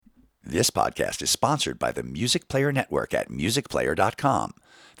This podcast is sponsored by the Music Player Network at musicplayer.com,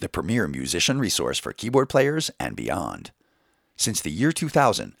 the premier musician resource for keyboard players and beyond. Since the year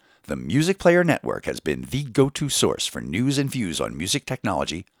 2000, the Music Player Network has been the go-to source for news and views on music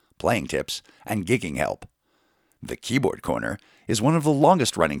technology, playing tips, and gigging help. The Keyboard Corner is one of the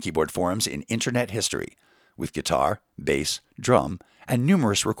longest-running keyboard forums in internet history, with guitar, bass, drum, and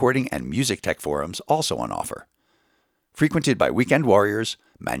numerous recording and music tech forums also on offer. Frequented by weekend warriors,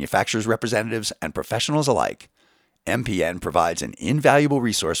 manufacturers' representatives, and professionals alike, MPN provides an invaluable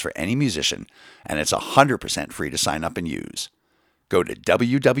resource for any musician, and it's 100% free to sign up and use. Go to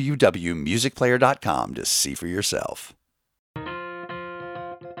www.musicplayer.com to see for yourself.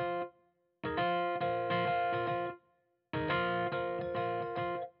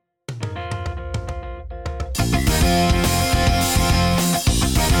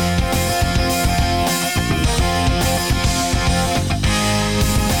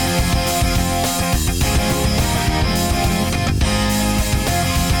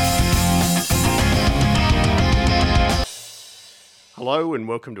 Hello and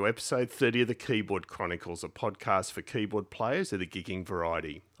welcome to episode 30 of the Keyboard Chronicles, a podcast for keyboard players of the gigging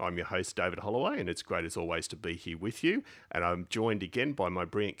variety. I'm your host, David Holloway, and it's great as always to be here with you. And I'm joined again by my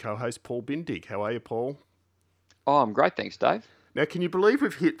brilliant co-host, Paul Bindig. How are you, Paul? Oh, I'm great, thanks, Dave. Now, can you believe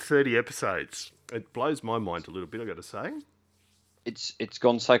we've hit 30 episodes? It blows my mind a little bit, I've got to say. It's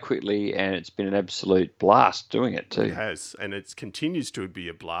gone so quickly, and it's been an absolute blast doing it too. It has, and it continues to be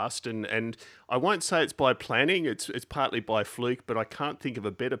a blast. And I won't say it's by planning; it's partly by fluke. But I can't think of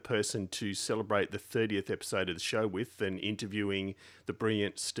a better person to celebrate the 30th episode of the show with than interviewing the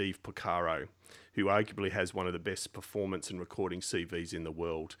brilliant Steve Porcaro, who arguably has one of the best performance and recording CVs in the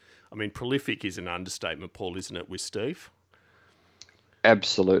world. I mean, prolific is an understatement, Paul, isn't it, with Steve?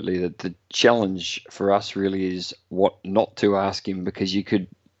 Absolutely. The challenge for us really is what not to ask him, because you could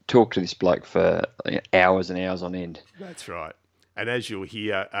talk to this bloke for hours and hours on end. That's right. And as you'll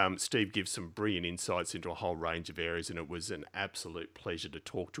hear, Steve gives some brilliant insights into a whole range of areas, and it was an absolute pleasure to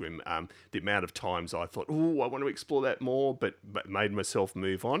talk to him. The amount of times I thought, oh, I want to explore that more, but made myself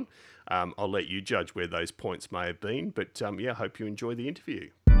move on. I'll let you judge where those points may have been, but I hope you enjoy the interview.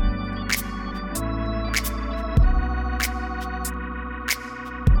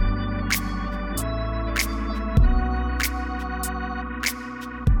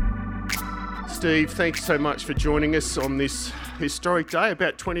 Steve, thanks so much for joining us on this historic day,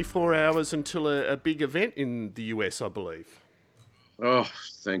 about 24 hours until a big event in the US, I believe. Oh,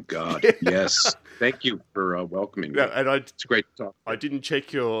 thank God. Yes. Thank you for welcoming me. And it's great to talk. I didn't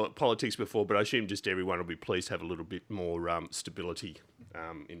check your politics before, but I assume just everyone will be pleased to have a little bit more stability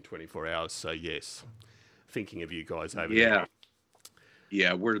in 24 hours. So, yes, thinking of you guys over there.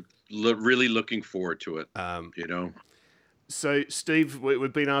 Yeah, we're really looking forward to it, So, Steve,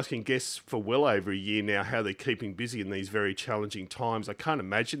 we've been asking guests for well over a year now how they're keeping busy in these very challenging times. I can't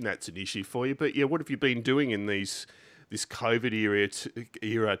imagine that's an issue for you, but what have you been doing in this COVID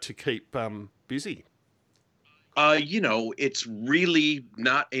era to keep busy? It's really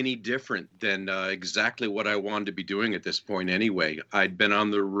not any different than exactly what I wanted to be doing at this point anyway. I'd been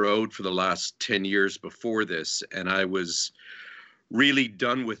on the road for the last 10 years before this, and I was really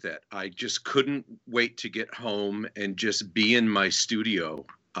done with it. I just couldn't wait to get home and just be in my studio.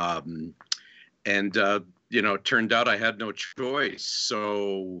 It turned out I had no choice.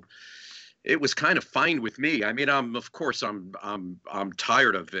 So it was kind of fine with me. I mean, I'm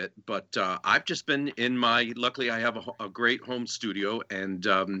tired of it, but I've just been luckily I have a great home studio, and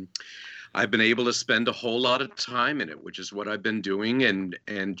I've been able to spend a whole lot of time in it, which is what I've been doing, and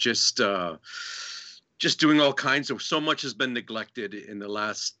just doing all kinds of, so much has been neglected in the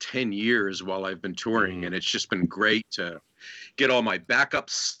last 10 years while I've been touring. And it's just been great to get all my backup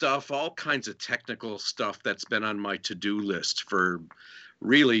stuff, all kinds of technical stuff that's been on my to-do list for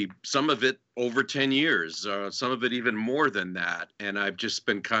really some of it over 10 years, some of it even more than that. And I've just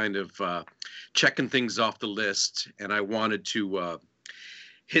been kind of checking things off the list. And I wanted to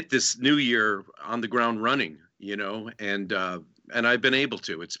hit this new year on the ground running, and I've been able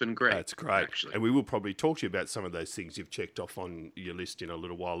to. It's been great. That's great. Actually. And we will probably talk to you about some of those things you've checked off on your list in a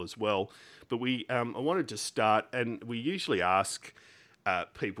little while as well. But I wanted to start, and we usually ask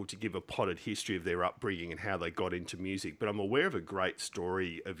people to give a potted history of their upbringing and how they got into music. But I'm aware of a great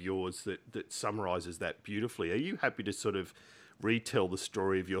story of yours that summarises that beautifully. Are you happy to sort of retell the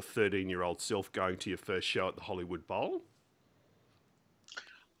story of your 13-year-old self going to your first show at the Hollywood Bowl?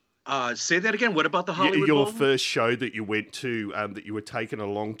 Say that again. What about the Hollywood Your Bowl? first show that you went to, that you were taken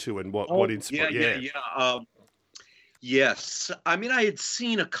along to, and what inspired? Yeah. Yes. I mean, I had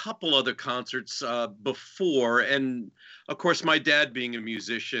seen a couple other concerts before. And of course, my dad being a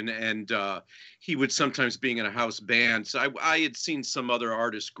musician, and he would sometimes being in a house band. So I had seen some other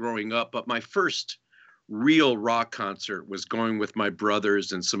artists growing up. But my first real rock concert was going with my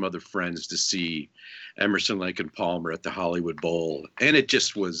brothers and some other friends to see Emerson, Lake and Palmer at the Hollywood Bowl. And it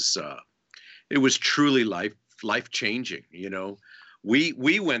was truly life changing, you know.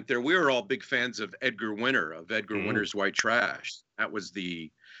 We went there. We were all big fans of Edgar Winter's White Trash. That was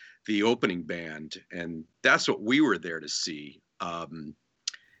the opening band, and that's what we were there to see. And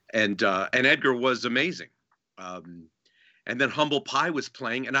Edgar was amazing. And then Humble Pie was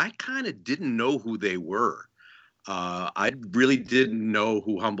playing, and I kind of didn't know who they were. I really didn't know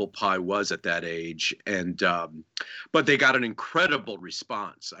who Humble Pie was at that age, and but they got an incredible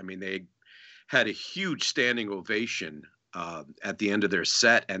response. I mean, they had a huge standing ovation at the end of their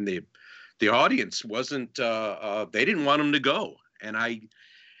set, and the audience wasn't they didn't want them to go. And I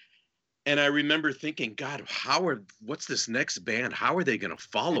remember thinking, God, what's this next band? How are they going to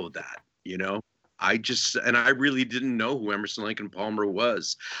follow that? You know, I really didn't know who Emerson, Lake and Palmer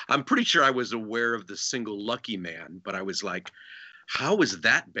was. I'm pretty sure I was aware of the single Lucky Man, but I was like, how is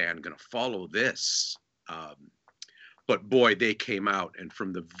that band going to follow this? But boy, they came out, and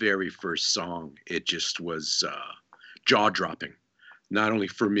from the very first song, it just was jaw-dropping. Not only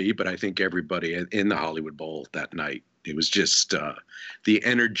for me, but I think everybody in the Hollywood Bowl that night. It was just the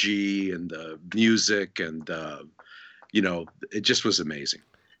energy and the music, and it just was amazing.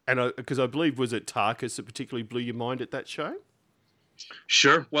 And because I believe, was it Tarkus that particularly blew your mind at that show?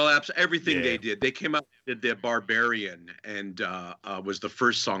 Sure. Well, everything they did. They came out and did their Barbarian, and was the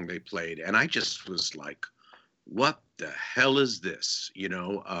first song they played. And I just was like, what the hell is this? You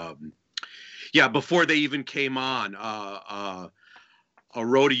know? Yeah, before they even came on, a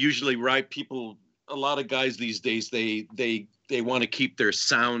roadie usually, right, people, a lot of guys these days, they want to keep their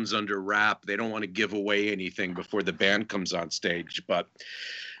sounds under wrap. They don't want to give away anything before the band comes on stage. But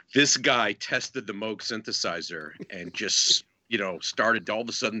this guy tested the Moog synthesizer and just, started all of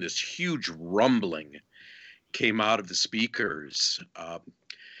a sudden this huge rumbling came out of the speakers.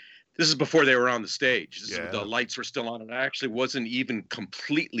 This is before they were on the stage. The lights were still on. It actually wasn't even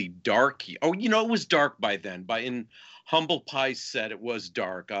completely dark. Oh, it was dark by then. In Humble Pie's set, it was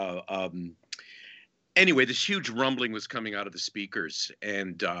dark. Anyway, this huge rumbling was coming out of the speakers,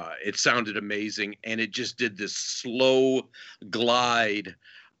 and it sounded amazing. And it just did this slow glide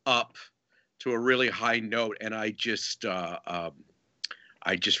up to a really high note. And I just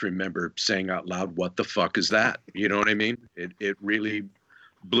remember saying out loud, "What the fuck is that?" You know what I mean? It really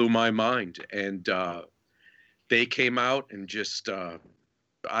blew my mind. And they came out and just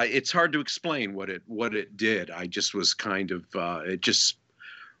it's hard to explain what it did. I just was kind of it just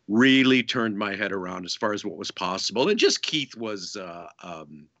really turned my head around as far as what was possible. And just Keith was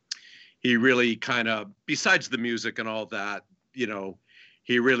he really kind of, besides the music and all that,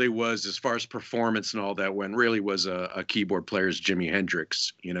 he really was, as far as performance and all that went, really was a keyboard player's Jimi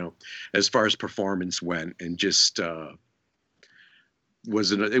Hendrix, as far as performance went. And just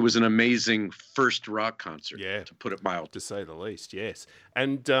it was an amazing first rock concert, to put it mild, to say the least. Yes.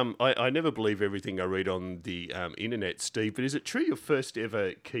 And I never believe everything I read on the internet, Steve, but is it true your first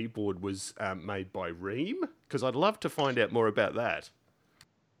ever keyboard was made by Ream? Because I'd love to find out more about that.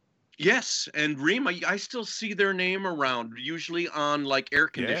 Yes, and Ream, I still see their name around, usually on like air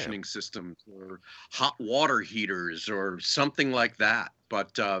conditioning systems or hot water heaters or something like that.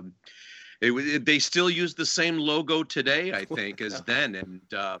 But they still use the same logo today, I think, as then. And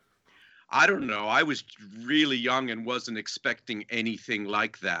I don't know. I was really young and wasn't expecting anything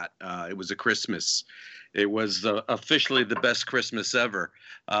like that. It was a Christmas. It was officially the best Christmas ever.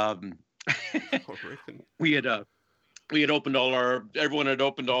 We had opened everyone had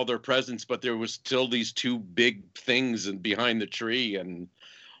opened all their presents, but there was still these two big things behind the tree. And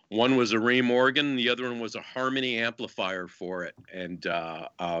one was a Ream organ. The other one was a harmony amplifier for it. And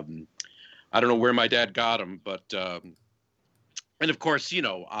I don't know where my dad got them, but and of course,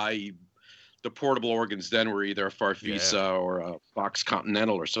 the portable organs then were either a Farfisa or a Fox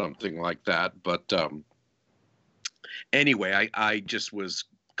Continental or something like that. But anyway, I just was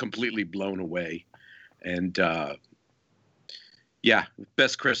completely blown away. And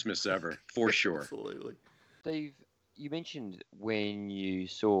best Christmas ever, for sure. Absolutely. Steve, you mentioned when you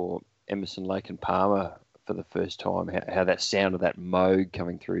saw Emerson, Lake and Palmer for the first time, how that sound of that Moog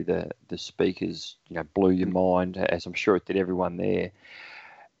coming through the speakers, blew your mind, as I'm sure it did everyone there.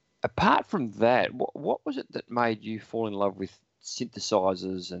 Apart from that, what was it that made you fall in love with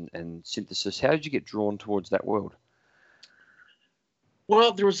synthesizers and synthesis? How did you get drawn towards that world?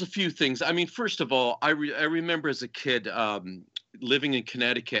 Well, there was a few things. I mean, first of all, I remember as a kid living in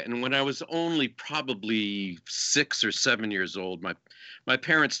Connecticut, and when I was only probably 6 or 7 years old, my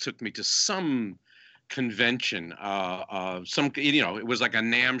parents took me to some convention. It was like a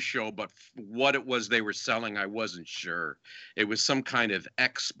NAM show, but what it was they were selling, I wasn't sure. It was some kind of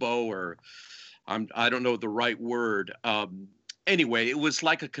expo, or I don't know the right word. Anyway, it was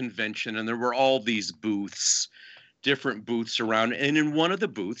like a convention, and there were all these booths, different booths around. And in one of the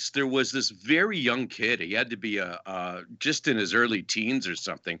booths, there was this very young kid. He had to be just in his early teens or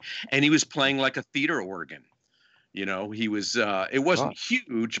something, and he was playing like a theater organ. He was. It wasn't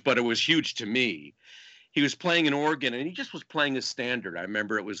huge, but it was huge to me. He was playing an organ, and he just was playing a standard. I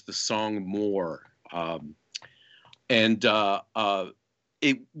remember it was the song "More," and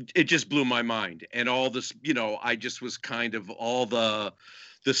it just blew my mind. And all this, I just was kind of all the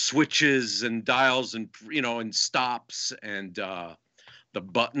switches and dials and and stops and the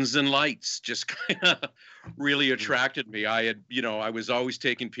buttons and lights just kind of really attracted me. I was always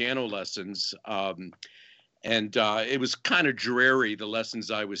taking piano lessons. And it was kind of dreary, the lessons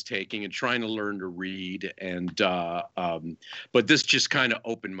I was taking and trying to learn to read. And but this just kind of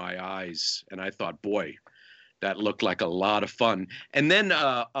opened my eyes. And I thought, boy, that looked like a lot of fun. And then,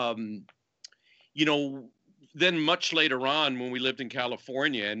 then much later on when we lived in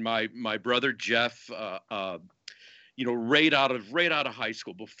California, and my brother Jeff, right out of high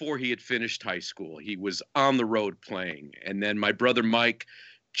school, before he had finished high school, he was on the road playing. And then my brother Mike,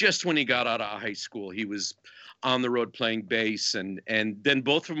 just when he got out of high school, he was on the road playing bass, and then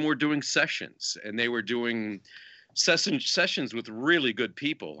both of them were doing sessions, and they were doing sessions with really good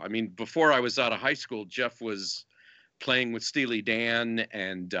people. I mean, before I was out of high school, Jeff was playing with Steely Dan,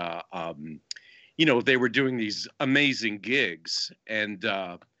 and they were doing these amazing gigs, and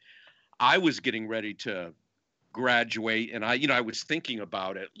I was getting ready to graduate, and I was thinking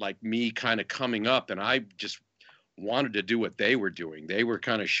about it, like me kind of coming up, and I just wanted to do what they were doing. They were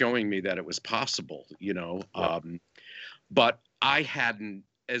kind of showing me that it was possible, but I hadn't,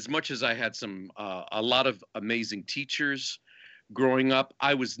 as much as I had a lot of amazing teachers growing up,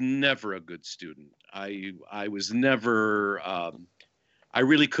 I was never a good student. I was never, I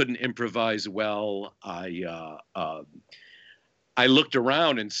really couldn't improvise well. I looked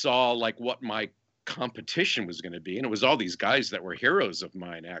around and saw like what my competition was going to be, and it was all these guys that were heroes of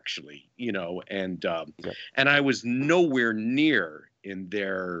mine, actually, and I was nowhere near in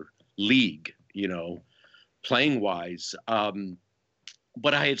their league, playing wise.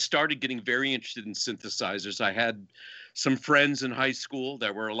 But I had started getting very interested in synthesizers. I had some friends in high school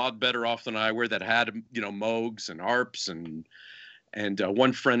that were a lot better off than I were, that had Moogs and ARPs, and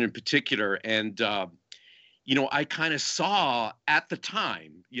one friend in particular, and I kind of saw at the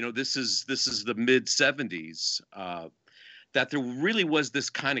time, this is the mid 70s, that there really was this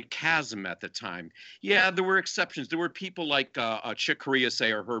kind of chasm at the time. Yeah, there were exceptions. There were people like Chick Corea,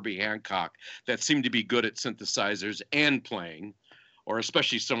 say, or Herbie Hancock that seemed to be good at synthesizers and playing, or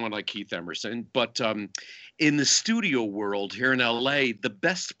especially someone like Keith Emerson. But in the studio world here in LA, the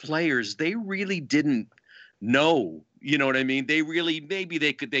best players, they really didn't know. You know what I mean? They really, maybe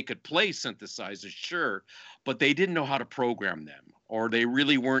they could play synthesizers, sure, but they didn't know how to program them, or they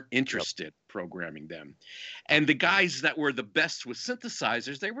really weren't interested programming them. And the guys that were the best with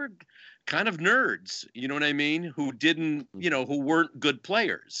synthesizers, they were kind of nerds, you know what I mean? Who didn't, who weren't good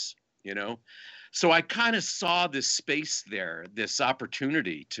players, So I kind of saw this space there, this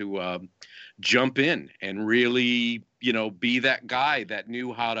opportunity to jump in and really, be that guy that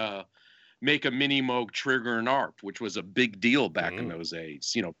knew how to make a mini Moog trigger and ARP, which was a big deal back in those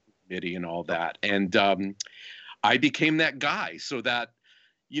days, MIDI and all that. And I became that guy, so that,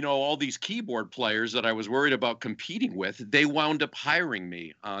 all these keyboard players that I was worried about competing with, they wound up hiring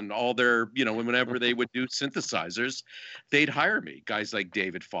me on all their, whenever they would do synthesizers, they'd hire me. Guys like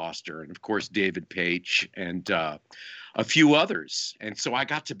David Foster and, of course, David Page and a few others. And so I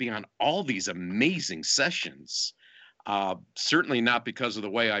got to be on all these amazing sessions. Certainly not because of the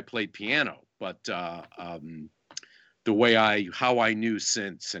way I played piano, but the way how I knew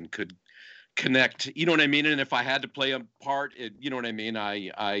synths and could connect, you know what I mean? And if I had to play a part, you know what I mean? I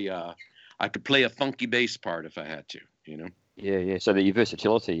could play a funky bass part if I had to, Yeah. So the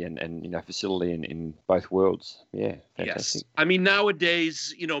versatility and facility in both worlds. Yeah. Fantastic. Yes. I mean,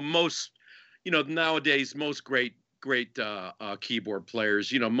 nowadays, most great keyboard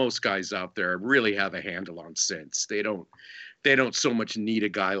players, most guys out there really have a handle on synths. They don't so much need a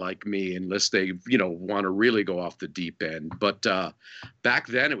guy like me unless they, want to really go off the deep end. But back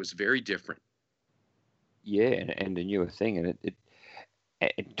then it was very different. Yeah, and a newer thing, and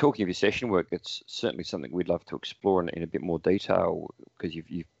And talking of your session work, it's certainly something we'd love to explore in a bit more detail, because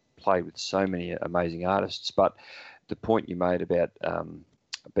you've played with so many amazing artists. But the point you made about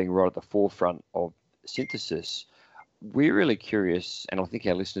being right at the forefront of synthesis, we're really curious, and I think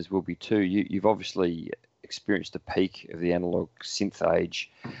our listeners will be too. You've obviously experienced the peak of the analog synth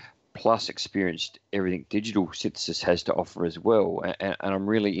age, plus experienced everything digital synthesis has to offer as well. And I'm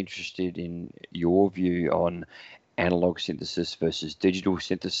really interested in your view on analog synthesis versus digital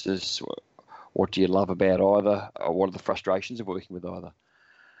synthesis. What do you love about either? Or what are the frustrations of working with either?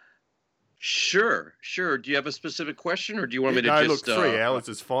 Sure. Do you have a specific question, or do you want me to no, just... look, 3 hours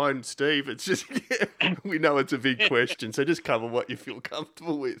is fine, Steve. It's just, we know it's a big question, so just cover what you feel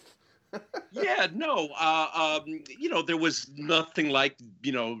comfortable with. Yeah, no, there was nothing like,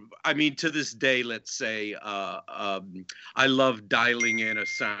 I mean, to this day, let's say, I love dialing in a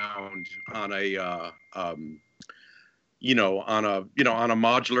sound on a, on a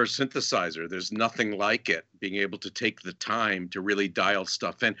modular synthesizer. There's nothing like it, being able to take the time to really dial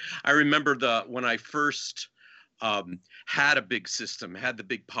stuff in. I remember when I first had a big system, had the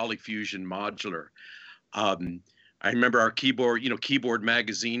big Polyfusion modular. I remember our Keyboard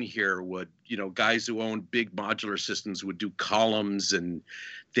magazine here would, guys who owned big modular systems would do columns, and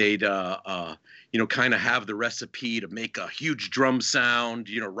they'd, kind of have the recipe to make a huge drum sound.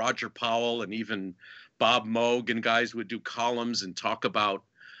 Roger Powell and even Bob Moog and guys would do columns and talk about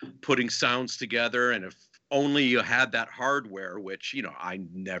putting sounds together. And if only you had that hardware, which, I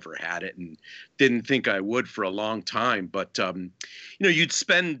never had it and didn't think I would for a long time. But, you'd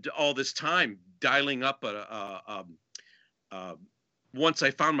spend all this time dialing up once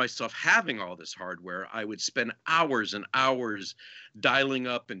I found myself having all this hardware, I would spend hours and hours dialing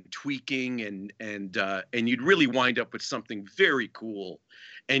up and tweaking, and you'd really wind up with something very cool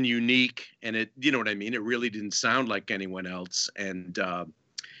and unique. And it, you know what I mean? It really didn't sound like anyone else. And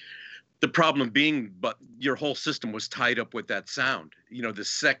the problem being, but your whole system was tied up with that sound. The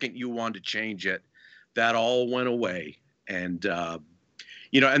second you wanted to change it, that all went away. And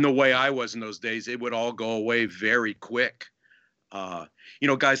and the way I was in those days, it would all go away very quick.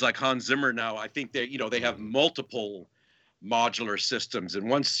 Guys like Hans Zimmer now, I think they have multiple modular systems. And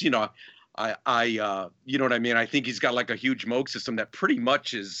once, I you know what I mean? I think he's got like a huge Moog system that pretty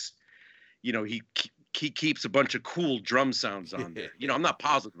much is, he keeps a bunch of cool drum sounds on there. I'm not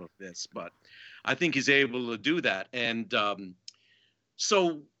positive of this, but I think he's able to do that. And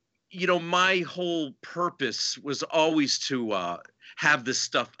so, my whole purpose was always to have this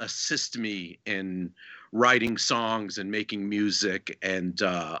stuff assist me in writing songs and making music. And,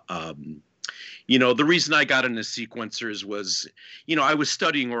 the reason I got into sequencers was, I was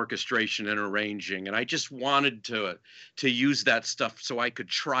studying orchestration and arranging, and I just wanted to use that stuff so I could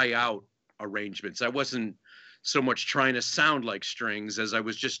try out arrangements. I wasn't so much trying to sound like strings as I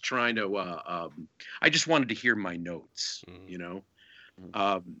was just trying to, I just wanted to hear my notes,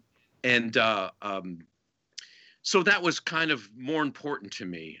 so that was kind of more important to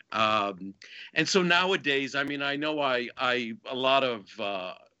me. And so nowadays, I mean, I know I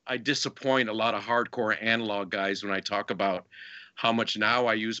disappoint a lot of hardcore analog guys when I talk about how much now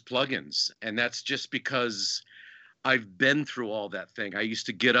I use plugins. And that's just because I've been through all that thing. I used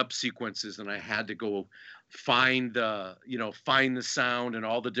to get up sequences and I had to go find the sound and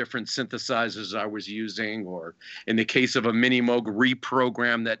all the different synthesizers I was using, or in the case of a Mini Moog,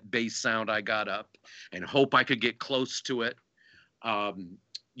 reprogram that bass sound I got up and hope I could get close to it. And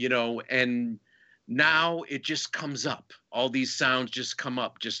now it just comes up. All these sounds just come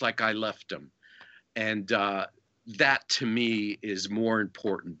up just like I left them. And that to me is more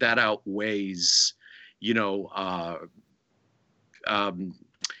important. That outweighs,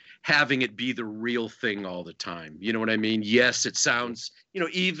 having it be the real thing all the time. You know what I mean? Yes, it sounds,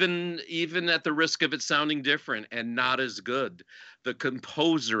 even at the risk of it sounding different and not as good, the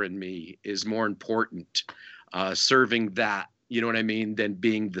composer in me is more important, serving that, you know what I mean, than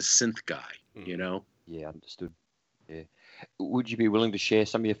being the synth guy, Yeah, understood. Yeah. Would you be willing to share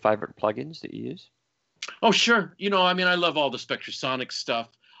some of your favorite plugins that you use? Oh, sure. I love all the Spectrasonic stuff.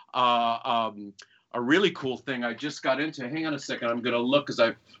 A really cool thing I just got into. Hang on a second. I'm going to look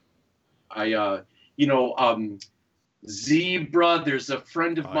because Zebra, there's a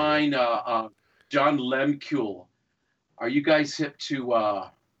friend of mine, John Lemkuhl. Are you guys hip to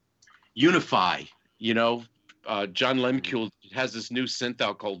Unify? John Lemkuhl has this new synth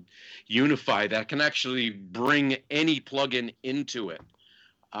out called Unify that can actually bring any plugin into it,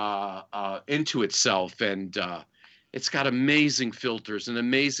 into itself. And it's got amazing filters and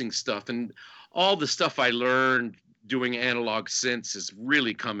amazing stuff. And all the stuff I learned doing analog synths has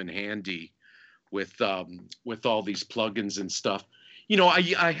really come in handy with all these plugins and stuff.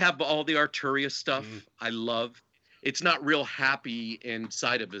 I have all the Arturia stuff. I love. It's not real happy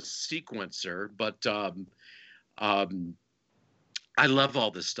inside of a sequencer, but I love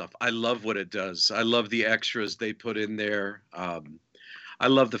all this stuff. I love what it does. I love the extras they put in there. I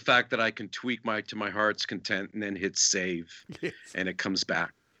love the fact that I can tweak to my heart's content and then hit save, Yes. and it comes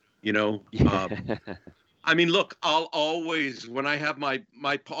back. Yeah. I mean, look, I'll always, when I have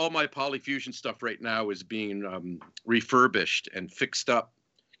all my Polyfusion stuff right now is being refurbished and fixed up,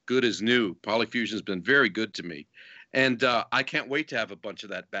 good as new. Polyfusion's been very good to me, and I can't wait to have a bunch of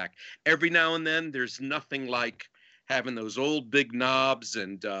that back. Every now and then, there's nothing like having those old big knobs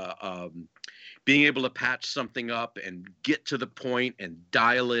and being able to patch something up and get to the point and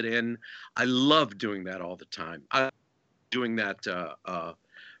dial it in. I love doing that all the time. I'm doing that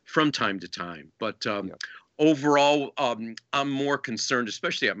from time to time, but overall, I'm more concerned,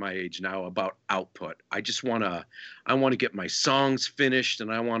 especially at my age now, about output. I want to get my songs finished,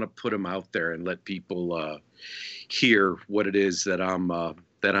 and I want to put them out there and let people hear what it is that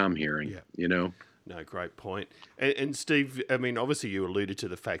I'm hearing. Yeah. No, great point. And Steve, I mean, obviously you alluded to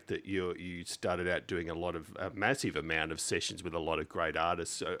the fact that you started out doing a massive amount of sessions with a lot of great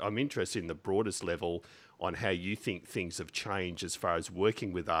artists. So I'm interested in the broadest level on how you think things have changed as far as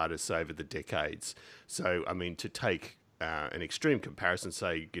working with artists over the decades. So, I mean, to take an extreme comparison,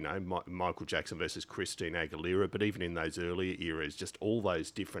 say, Michael Jackson versus Christina Aguilera, but even in those earlier eras, just all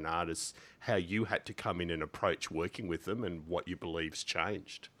those different artists, how you had to come in and approach working with them and what you believe's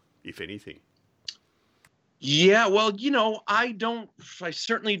changed, if anything. Yeah, well, I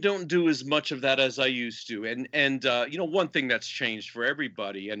certainly don't do as much of that as I used to. And one thing that's changed for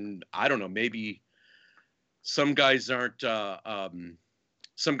everybody, and I don't know, maybe some guys some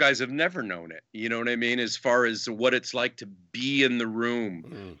guys have never known it. You know what I mean? As far as what it's like to be in the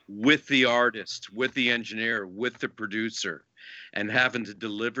room with the artist, with the engineer, with the producer, and having to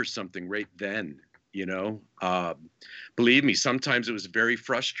deliver something right then. Believe me, sometimes it was very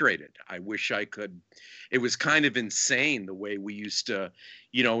frustrated. I wish I could. It was kind of insane the way we used to,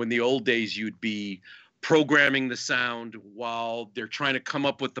 in the old days, you'd be programming the sound while they're trying to come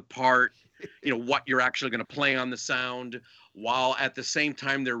up with the part, what you're actually going to play on the sound, while at the same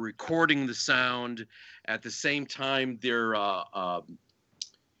time they're recording the sound, at the same time they're,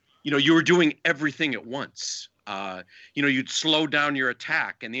 you were doing everything at once. You'd slow down your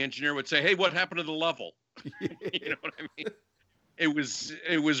attack, and the engineer would say, "Hey, what happened to the level?" You know what I mean?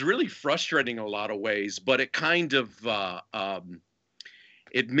 It was really frustrating in a lot of ways, but it kind of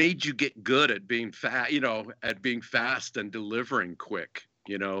it made you get good at being fast and delivering quick.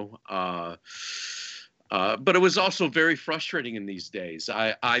 But it was also very frustrating in these days.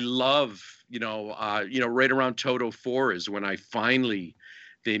 I love right around Toto 4 is when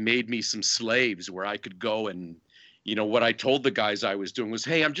they made me some slaves where I could go and, what I told the guys I was doing was,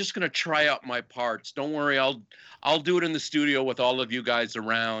 "Hey, I'm just going to try out my parts. Don't worry. I'll do it in the studio with all of you guys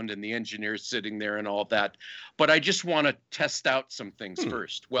around and the engineers sitting there and all that. But I just want to test out some things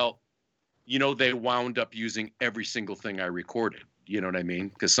first." Well, they wound up using every single thing I recorded. You know what I mean?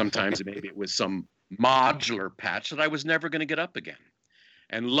 Because sometimes maybe it was some modular patch that I was never going to get up again.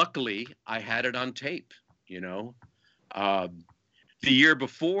 And luckily, I had it on tape, The year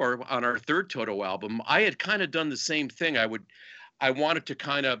before, on our third Toto album, I had kind of done the same thing. I wanted to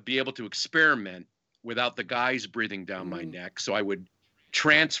kind of be able to experiment without the guys breathing down my neck. So I would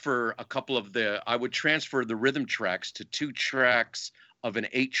transfer the rhythm tracks to 2 tracks of an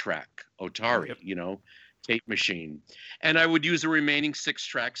 8-track Otari, tape machine. And I would use the remaining 6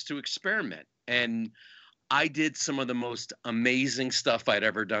 tracks to experiment. And I did some of the most amazing stuff I'd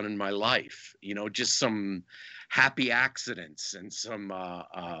ever done in my life, just some happy accidents and some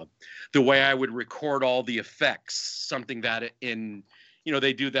the way I would record all the effects, something that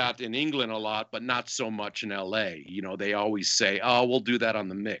they do that in England a lot, but not so much in LA. They always say, "Oh, we'll do that on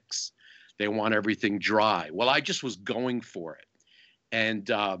the mix." They want everything dry. Well, I just was going for it. And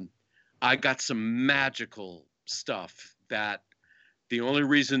I got some magical stuff that the only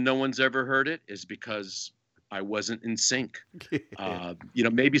reason no one's ever heard it is because I wasn't in sync.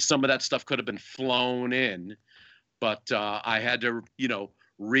 Maybe some of that stuff could have been flown in, but I had to,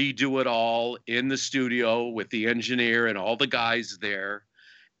 redo it all in the studio with the engineer and all the guys there.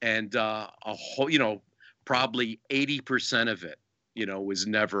 And probably 80% of it, I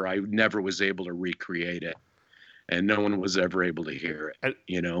never was able to recreate it. And no one was ever able to hear it,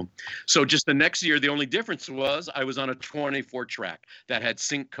 So just the next year, the only difference was I was on a 24 track that had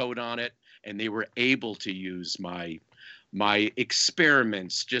sync code on it, and they were able to use my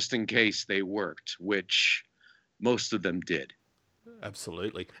experiments just in case they worked, which most of them did.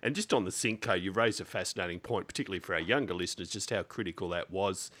 Absolutely. And just on the sync code, you raised a fascinating point, particularly for our younger listeners, just how critical that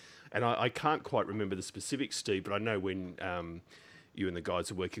was. And I can't quite remember the specifics, Steve, but I know when you and the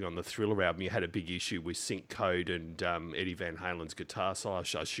guys are working on the Thriller album, you had a big issue with sync code and Eddie Van Halen's guitar solo, I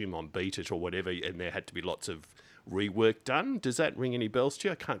assume on Beat It or whatever, and there had to be lots of rework done. Does that ring any bells to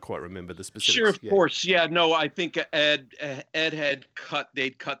you? I can't quite remember the specifics. Sure, of course. Yeah, no, I think Ed had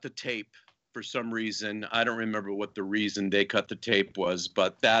they'd cut the tape for some reason. I don't remember what the reason they cut the tape was,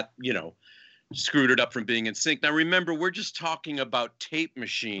 but that, screwed it up from being in sync. Now, remember, we're just talking about tape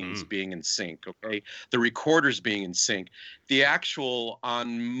machines being in sync, okay? The recorders being in sync. The actual,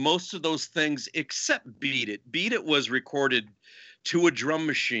 on most of those things, except Beat It. Beat It was recorded to a drum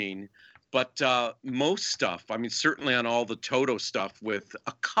machine, but most stuff, I mean, certainly on all the Toto stuff, with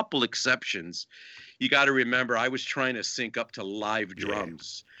a couple exceptions, you got to remember, I was trying to sync up to live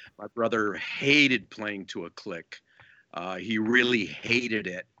drums. My brother hated playing to a click. He really hated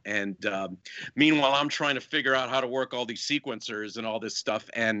it. And meanwhile, I'm trying to figure out how to work all these sequencers and all this stuff.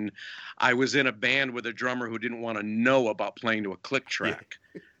 And I was in a band with a drummer who didn't want to know about playing to a click track.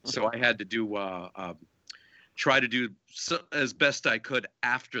 So I had to try to do as best I could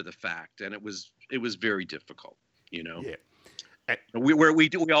after the fact. And it was very difficult, Yeah.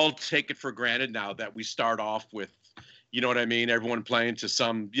 We all take it for granted now that we start off with, you know what I mean? Everyone playing to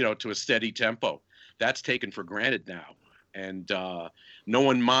some, to a steady tempo. That's taken for granted now. And no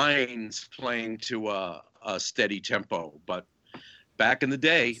one minds playing to a steady tempo. But back in the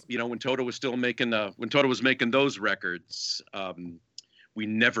day, when Toto was still making those records, we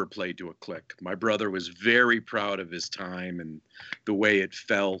never played to a click. My brother was very proud of his time and the way it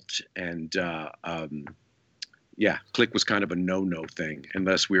felt. And click was kind of a no-no thing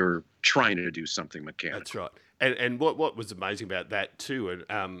unless we were trying to do something mechanical. That's right. And what was amazing about that too, and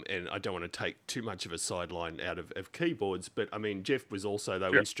I don't want to take too much of a sideline out of keyboards, but I mean, Jeff was also,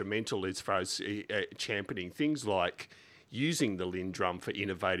 though, instrumental as far as championing things like using the Linn drum for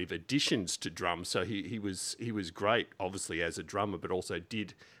innovative additions to drums. So he was great, obviously, as a drummer, but also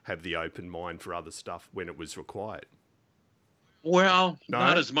did have the open mind for other stuff when it was required. Well,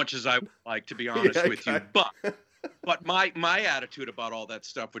 not as much as I would like, to be honest with you, but my attitude about all that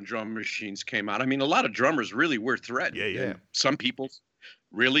stuff when drum machines came out, I mean, a lot of drummers really were threatened. Yeah. And some people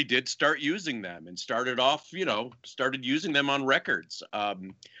really did start using them and started using them on records.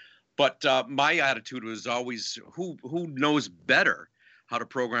 But my attitude was always, who knows better how to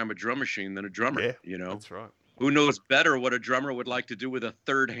program a drum machine than a drummer? Yeah, that's right. Who knows better what a drummer would like to do with a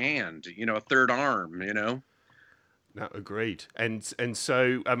third hand, a third arm, No, agreed. And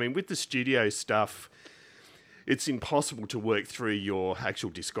so, I mean, with the studio stuff, it's impossible to work through your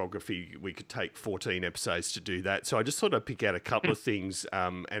actual discography. We could take 14 episodes to do that. So I just thought I'd pick out a couple of things,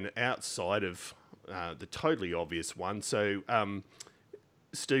 and outside of the totally obvious one. So,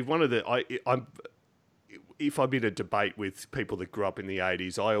 Steve, if I'm in a debate with people that grew up in the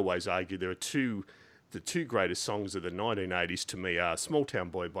 80s, I always argue there are the two greatest songs of the 1980s to me are Small Town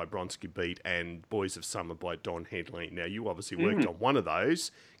Boy by Bronski Beat and Boys of Summer by Don Henley. Now, you obviously worked on one of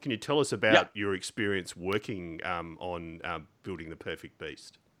those. Can you tell us about your experience working on building The Perfect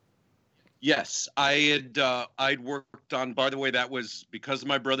Beast? Yes, I'd worked on, by the way, that was because of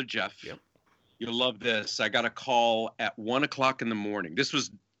my brother Jeff. Yep. You'll love this. I got a call at 1 o'clock in the morning. This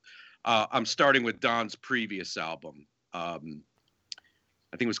was, I'm starting with Don's previous album. I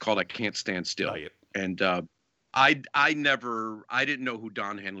think it was called I Can't Stand Still. Oh, yep. And I didn't know who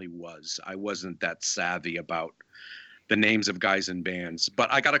Don Henley was. I wasn't that savvy about the names of guys and bands.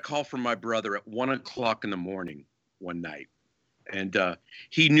 But I got a call from my brother at 1 o'clock in the morning one night. And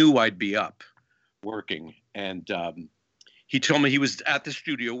he knew I'd be up working. And he told me he was at the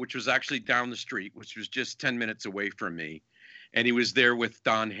studio, which was actually down the street, which was just 10 minutes away from me. And he was there with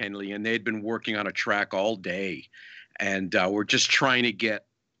Don Henley, and they'd been working on a track all day. And we're just trying to get,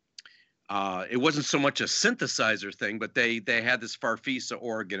 it wasn't so much a synthesizer thing, but they had this Farfisa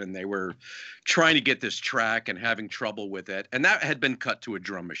organ, and they were trying to get this track and having trouble with it. And that had been cut to a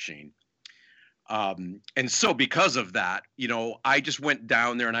drum machine. And so because of that, I just went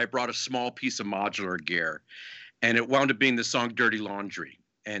down there and I brought a small piece of modular gear, and it wound up being the song Dirty Laundry.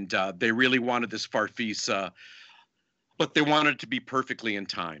 And they really wanted this Farfisa, but they wanted it to be perfectly in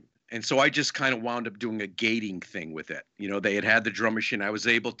time. And so I just kind of wound up doing a gating thing with it. They had the drum machine. I was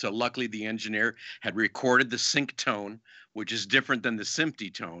able to, luckily the engineer had recorded the sync tone, which is different than the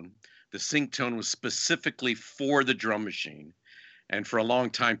SMPTE tone. The sync tone was specifically for the drum machine. And for a long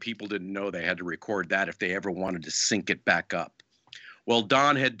time, people didn't know they had to record that if they ever wanted to sync it back up. Well,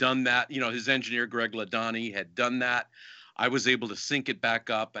 Don had done that. His engineer, Greg Ladani, had done that. I was able to sync it back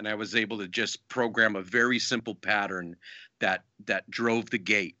up, and I was able to just program a very simple pattern that drove the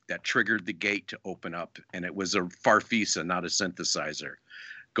gate, that triggered the gate to open up, and it was a Farfisa, not a synthesizer,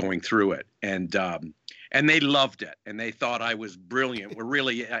 going through it, and they loved it, and they thought I was brilliant. We're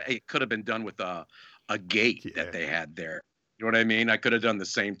really, it could have been done with a gate that they had there. You know what I mean? I could have done the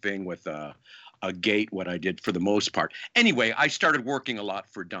same thing with a gate, what I did for the most part. Anyway, I started working a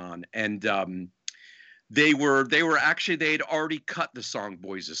lot for Don, and they had already cut the song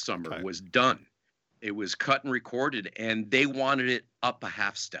Boys of Summer. Okay. It was done. It was cut and recorded, and they wanted it up a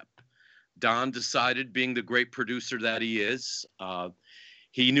half step. Don decided, being the great producer that he is,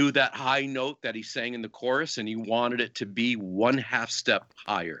 he knew that high note that he sang in the chorus, and he wanted it to be one half step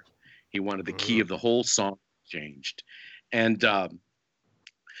higher. He wanted the key of the whole song changed. And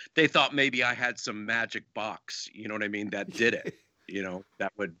they thought maybe I had some magic box, you know what I mean, that did it,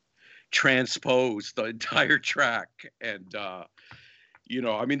 that would transpose the entire track. And, I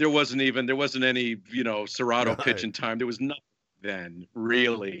mean, there wasn't any, Serato pitch in time. There was nothing then,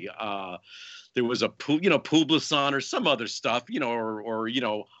 really. There was a Publison or some other stuff, or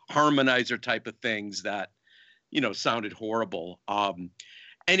harmonizer type of things that, sounded horrible.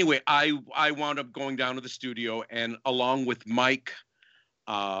 Anyway, I wound up going down to the studio, and along with Mike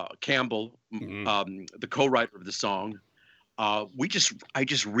Campbell, the co-writer of the song, I just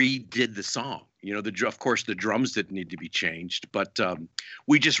redid the song. Of course the drums didn't need to be changed, but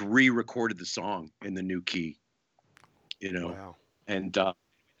we just re-recorded the song in the new key. Wow. And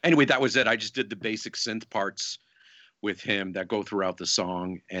anyway, that was it. I just did the basic synth parts with him that go throughout the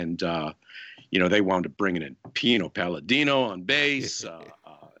song, and they wound up bringing in Pino Palladino on bass.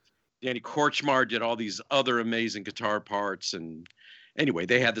 Danny Korchmar did all these other amazing guitar parts, and anyway,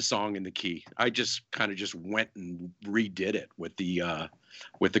 they had the song in the key. I just kind of just went and redid it with the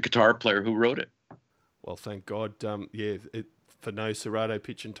guitar player who wrote it. Well, thank God. For no Serato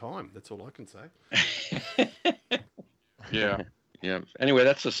pitch in time. That's all I can say. Yeah. Anyway,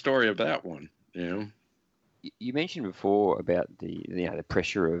 that's the story of that one. You mentioned before about the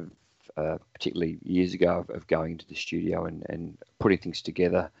pressure of particularly years ago of going into the studio and putting things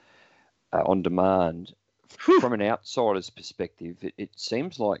together on demand. From an outsider's perspective, it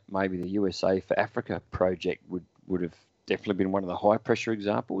seems like maybe the USA for Africa project would have definitely been one of the high pressure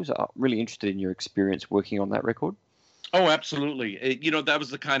examples. I'm really interested in your experience working on that record. Oh, absolutely. That was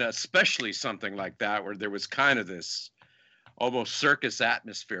the kind of, especially something like that, where there was kind of this almost circus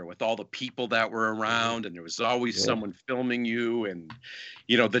atmosphere with all the people that were around, and there was always someone filming you. And,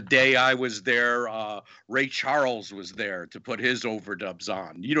 the day I was there, Ray Charles was there to put his overdubs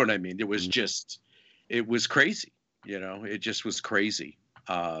on. You know what I mean? It was just, it was crazy. It just was crazy.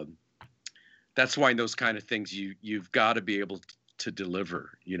 That's why those kind of things you've got to be able to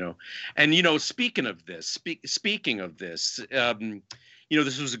deliver, And, speaking of this, this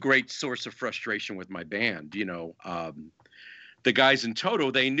was a great source of frustration with my band. The guys in Toto,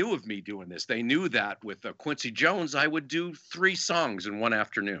 they knew of me doing this. They knew that with Quincy Jones, I would do 3 songs in one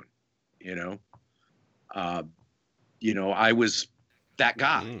afternoon. I was that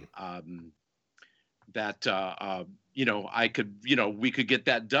guy. I could, we could get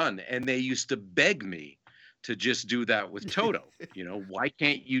that done. And they used to beg me to just do that with Toto. Why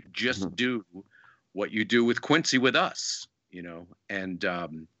can't you just do what you do with Quincy with us? And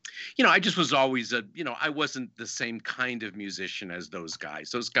I just was always I wasn't the same kind of musician as those guys.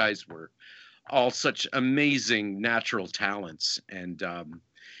 Those guys were all such amazing natural talents. And,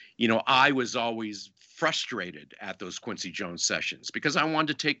 I was always frustrated at those Quincy Jones sessions because I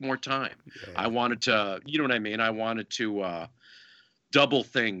wanted to take more time. Yeah. I wanted to, you know what I mean? I wanted to double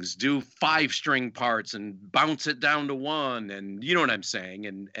things, do 5-string parts and bounce it down to 1. And you know what I'm saying?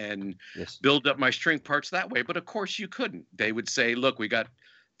 And build up my string parts that way. But of course you couldn't. They would say, look, we got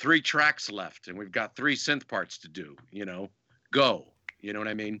 3 tracks left and we've got 3 synth parts to do, go, you know what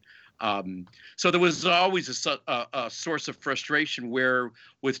I mean? So there was always a source of frustration where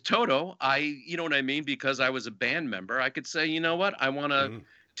with Toto, you know what I mean? Because I was a band member, I could say, you know what, I want to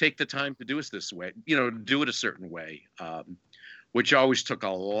take the time to do it this way, do it a certain way, which always took a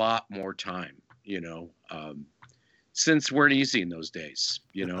lot more time, since weren't easy in those days,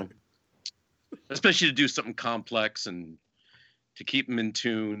 especially to do something complex and to keep them in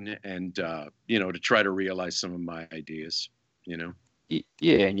tune and, to try to realize some of my ideas,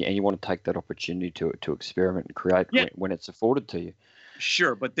 Yeah, and you want to take that opportunity to experiment and create when it's afforded to you.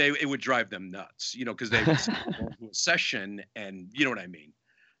 Sure, but it would drive them nuts, because they would go to a session and, you know what I mean?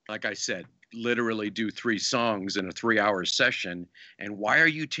 Like I said, literally do 3 songs in a 3-hour session. And why are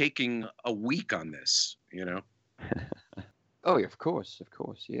you taking a week on this, Oh, yeah, of course.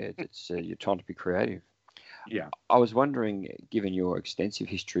 Yeah, it's you're trying to be creative. Yeah. I was wondering, given your extensive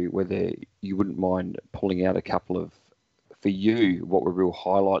history, whether you wouldn't mind pulling out a couple of, for you, what were real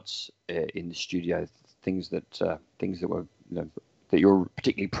highlights in the studio, things that were, that you're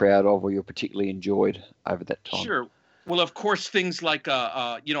particularly proud of or you're particularly enjoyed over that time. Sure. Well, of course, things like,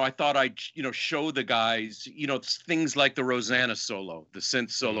 I thought I'd, show the guys, things like the Rosanna solo, the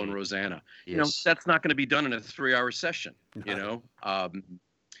synth solo in Rosanna. Yes. That's not going to be done in a 3-hour session,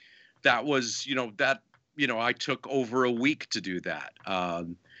 that was, I took over a week to do that.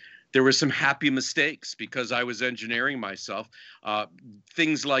 There were some happy mistakes because I was engineering myself.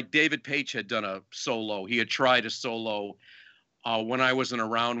 Things like David Page had done a solo. He had tried a solo when I wasn't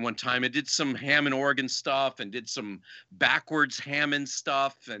around one time. It did some Hammond organ stuff and did some backwards Hammond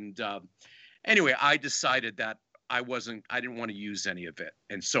stuff. And anyway, I decided that I didn't want to use any of it.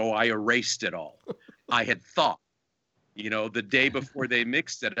 And so I erased it all. I had thought, the day before they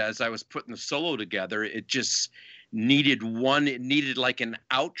mixed it, as I was putting the solo together, it just needed like an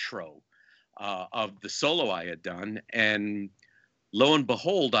outro of the solo I had done. And lo and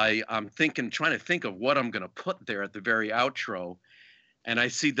behold, I'm trying to think of what I'm going to put there at the very outro. And I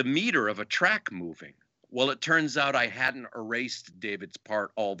see the meter of a track moving. Well, it turns out I hadn't erased David's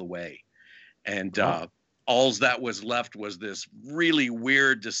part all the way. And all that was left was this really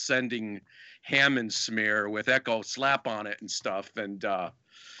weird descending Hammond smear with echo slap on it and stuff. And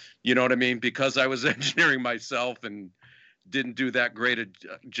you know what I mean? Because I was engineering myself and didn't do that great a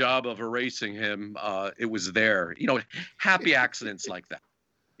job of erasing him, it was there. Happy accidents like that.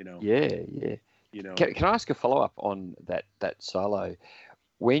 Yeah. Can I ask a follow up on that solo?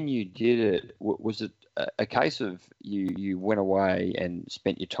 When you did it, was it a case of you went away and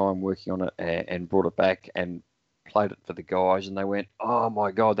spent your time working on it and brought it back and played it for the guys and they went, "Oh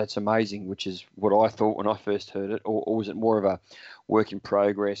my God, that's amazing," which is what I thought when I first heard it, or was it more of a work in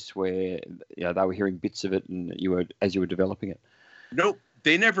progress where they were hearing bits of it and as you were developing it? Nope,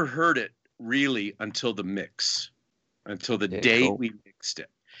 they never heard it really until the mix, until the day we mixed it.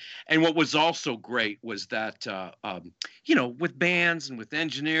 And what was also great was that with bands and with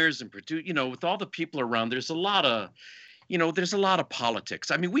engineers and with all the people around, there's a lot of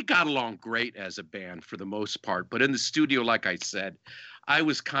politics. I mean, we got along great as a band for the most part, but in the studio, like I said, I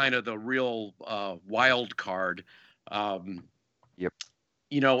was kind of the real wild card. Yep.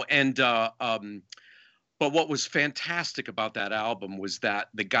 But what was fantastic about that album was that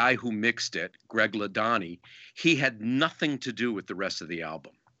the guy who mixed it, Greg Ladani, he had nothing to do with the rest of the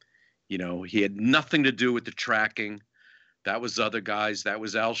album. He had nothing to do with the tracking. That was other guys. That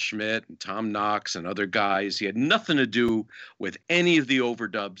was Al Schmidt and Tom Knox and other guys. He had nothing to do with any of the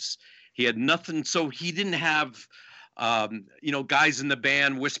overdubs. He had nothing. So he didn't have, guys in the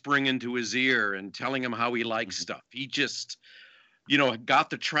band whispering into his ear and telling him how he liked stuff. He just, got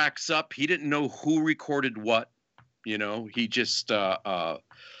the tracks up. He didn't know who recorded what. He just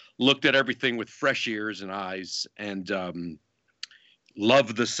looked at everything with fresh ears and eyes and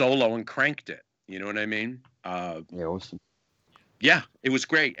loved the solo and cranked it. You know what I mean? Yeah, awesome. Yeah, it was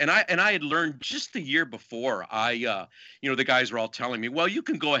great. And I had learned just the year before, the guys were all telling me, well, you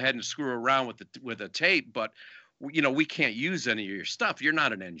can go ahead and screw around with a tape, but we can't use any of your stuff. You're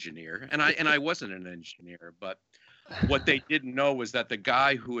not an engineer. And I wasn't an engineer, but what they didn't know was that the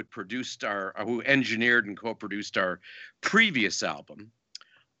guy who had who engineered and co-produced our previous album,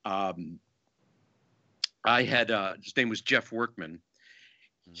 his name was Jeff Workman.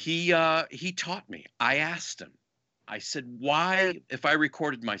 He taught me. I asked him. I said, why, if I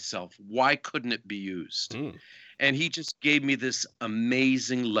recorded myself, why couldn't it be used? And he just gave me this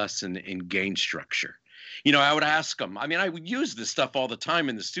amazing lesson in gain structure. I would ask him, I would use this stuff all the time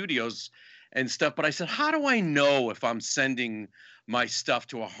in the studios and stuff, but I said, how do I know if I'm sending my stuff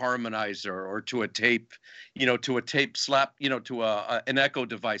to a harmonizer or to a tape, to a tape slap, to an echo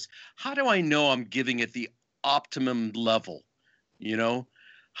device? How do I know I'm giving it the optimum level?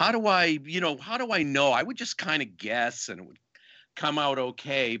 How do I know? I would just kind of guess and it would come out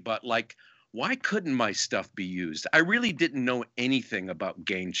okay, but why couldn't my stuff be used? I really didn't know anything about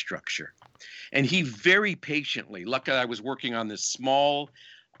gain structure. And he very patiently, luckily I was working on this small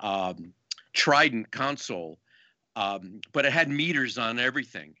Trident console, but it had meters on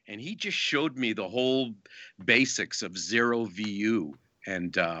everything. And he just showed me the whole basics of 0 VU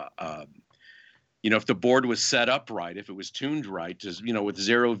and, if the board was set up right, if it was tuned right, with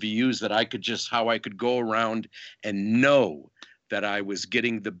 0 VUs, that how I could go around and know that I was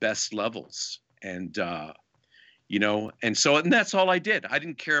getting the best levels. And, and that's all I did. I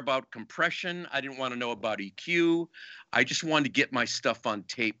didn't care about compression. I didn't want to know about EQ. I just wanted to get my stuff on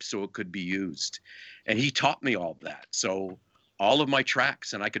tape so it could be used. And he taught me all that. So all of my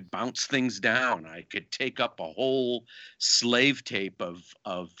tracks, and I could bounce things down. I could take up a whole slave tape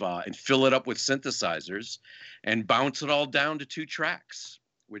and fill it up with synthesizers and bounce it all down to 2 tracks,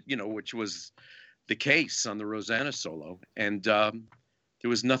 which was the case on the Rosanna solo. And there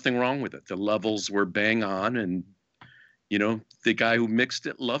was nothing wrong with it. The levels were bang on, and, the guy who mixed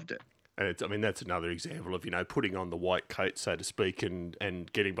it loved it. And that's another example of, putting on the white coat, so to speak, and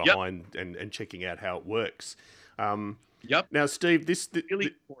getting behind and checking out how it works. Yep. Now, Steve, this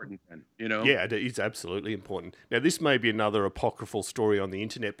really important then, Yeah, it is absolutely important. Now, this may be another apocryphal story on the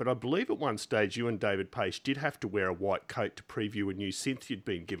internet, but I believe at one stage you and David Page did have to wear a white coat to preview a new synth you'd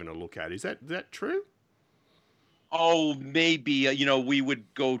been given a look at. Is that true? Oh, maybe. We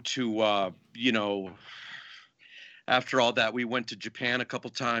would go to, after all that, we went to Japan a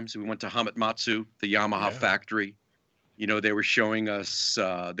couple times. We went to Hamamatsu, the Yamaha factory. They were showing us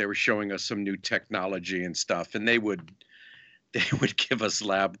some new technology and stuff, and they would give us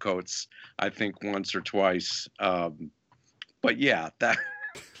lab coats, I think once or twice. But yeah, that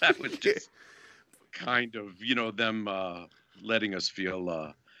was just kind of, them letting us feel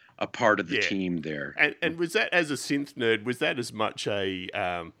a part of the team there. And was that, as a synth nerd, was that as much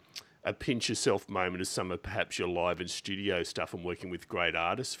a pinch yourself moment as some of perhaps your live and studio stuff and working with great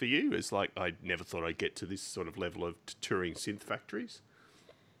artists for you? It's like, I never thought I'd get to this sort of level of touring synth factories.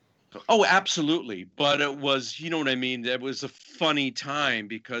 Oh, absolutely. But it was, you know what I mean? It was a funny time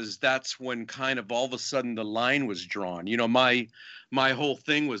because that's when kind of all of a sudden the line was drawn. My whole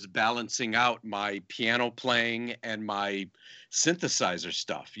thing was balancing out my piano playing and my synthesizer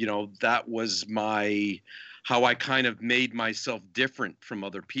stuff. That was how I kind of made myself different from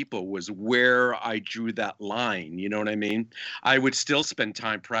other people, was where I drew that line. You know what I mean? I would still spend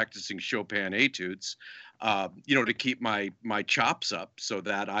time practicing Chopin etudes, to keep my chops up so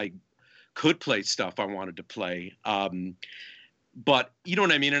that I could play stuff I wanted to play. But you know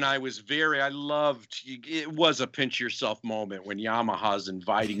what I mean? And I loved, it was a pinch yourself moment when Yamaha's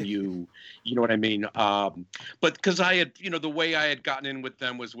inviting you, you know what I mean? But because I had, the way I had gotten in with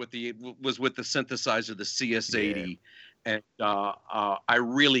them was with the synthesizer, the CS80. Yeah. And I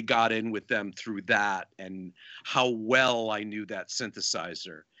really got in with them through that and how well I knew that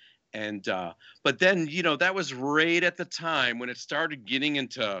synthesizer. And, but then, that was right at the time when it started getting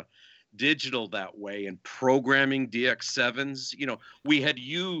into digital that way and programming DX7s. We had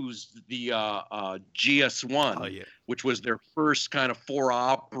used the GS1, which was their first kind of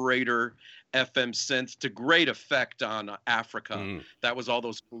 4-operator FM synth to great effect on Africa. That was all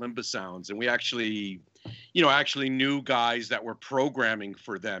those kalimba sounds. And we actually knew guys that were programming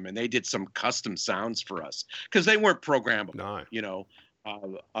for them, and they did some custom sounds for us because they weren't programmable. No.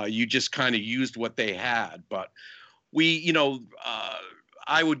 You just kind of used what they had. But we,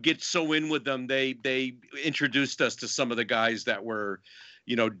 I would get so in with them. They introduced us to some of the guys that were,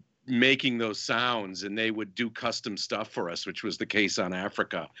 making those sounds, and they would do custom stuff for us, which was the case on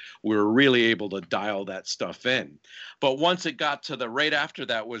Africa. We were really able to dial that stuff in. But once it got to right after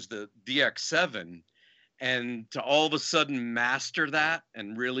that was the DX7, and to all of a sudden master that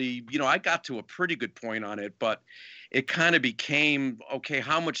and really, I got to a pretty good point on it, but it kind of became, okay,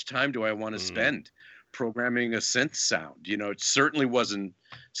 how much time do I want to spend programming a synth sound? It certainly wasn't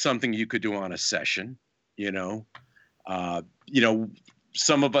something you could do on a session.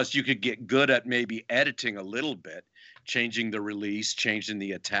 Some of us, you could get good at maybe editing a little bit, changing the release, changing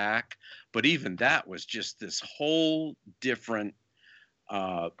the attack, but even that was just this whole different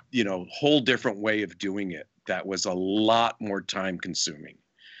way of doing it that was a lot more time consuming.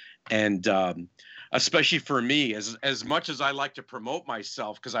 And especially for me, as much as I like to promote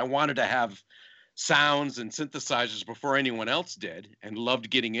myself, because I wanted to have sounds and synthesizers before anyone else did and loved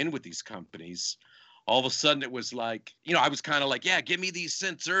getting in with these companies, all of a sudden it was like, I was kind of like, yeah, give me these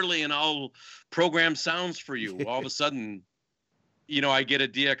synths early and I'll program sounds for you. All of a sudden, I get a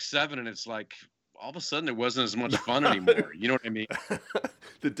DX7 and it's like, all of a sudden it wasn't as much fun anymore. You know what I mean?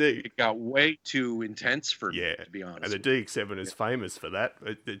 It got way too intense for me, to be honest. And the DX7 is famous for that.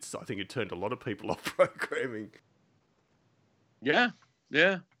 I think it turned a lot of people off programming. Yeah.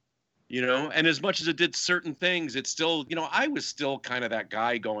 And as much as it did certain things, it's still, I was still kind of that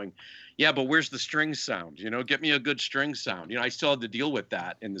guy going, yeah, but where's the string sound? Get me a good string sound. I still had to deal with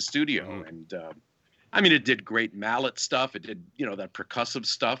that in the studio. And it did great mallet stuff. It did, that percussive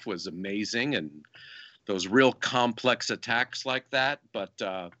stuff was amazing. And those real complex attacks like that. But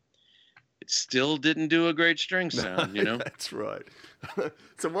it still didn't do a great string sound, That's right.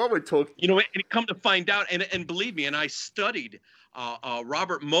 So while we're talking... and come to find out, and believe me, and I studied...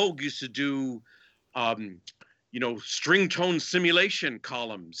 Robert Moog used to do, string tone simulation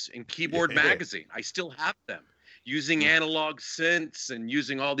columns in Keyboard magazine. I still have them. using analog synths and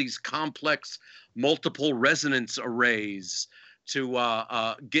using all these complex multiple resonance arrays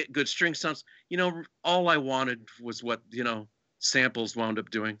to get good string sounds. All I wanted was what, samples wound up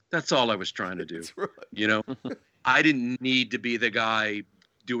doing. That's all I was trying to do. That's right. I didn't need to be the guy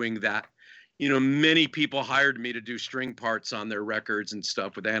doing that. Many people hired me to do string parts on their records and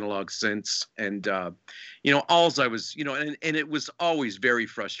stuff with analog synths. And, alls I was, and it was always very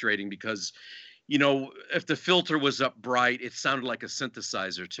frustrating because, if the filter was up bright, it sounded like a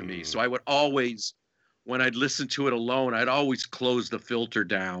synthesizer to me. So I would always, when I'd listen to it alone, I'd always close the filter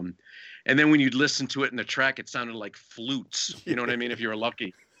down. And then when you'd listen to it in the track, it sounded like flutes. You know what I mean? If you were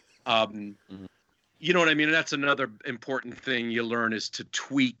lucky. You know what I mean? And that's another important thing you learn is to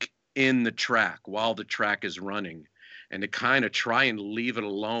tweak in the track while the track is running and to kind of try and leave it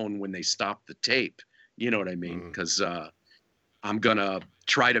alone when they stop the tape. You know what I mean? Because I'm going to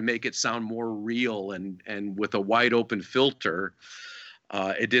try to make it sound more real. And with a wide open filter,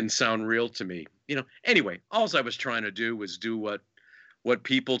 it didn't sound real to me. Anyway, all I was trying to do was do what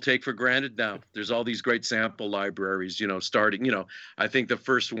people take for granted now. There's all these great sample libraries, starting, I think the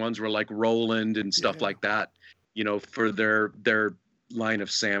first ones were like Roland and stuff like that, for their line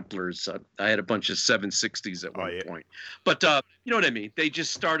of samplers. I had a bunch of 760s at one point. But you know what I mean? They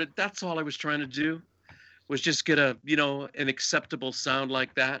just started. That's all I was trying to do was just get an acceptable sound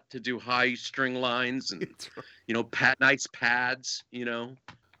like that to do high string lines and, nice pads,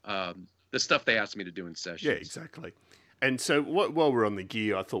 the stuff they asked me to do in sessions. Yeah, exactly. And so while we're on the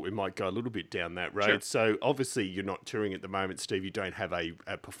gear, I thought we might go a little bit down that road. Sure. So obviously you're not touring at the moment, Steve. You don't have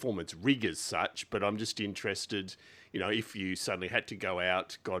a performance rig as such, but I'm just interested, if you suddenly had to go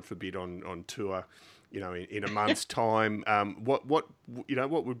out, God forbid, on tour, in a month's time, what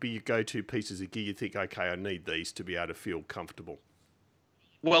would be your go-to pieces of gear you think, okay, I need these to be able to feel comfortable?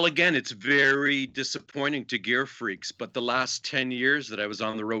 Well, again, it's very disappointing to gear freaks, but the last 10 years that I was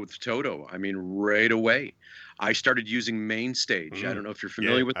on the road with Toto, I mean, right away, I started using Mainstage. I don't know if you're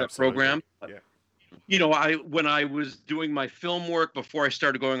familiar with that program. But, when I was doing my film work before I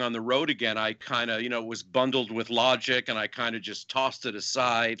started going on the road again, I kind of, was bundled with Logic and I kind of just tossed it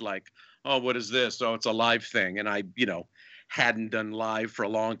aside like, oh, what is this? Oh, it's a live thing. And I, hadn't done live for a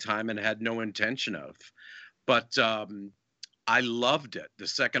long time and had no intention of. But I loved it. The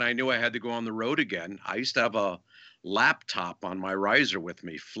second I knew I had to go on the road again, I used to have a laptop on my riser with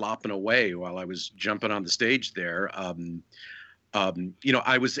me flopping away while I was jumping on the stage there.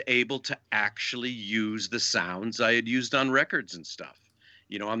 I was able to actually use the sounds I had used on records and stuff,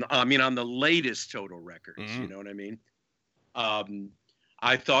 on the latest Toto records, you know what I mean?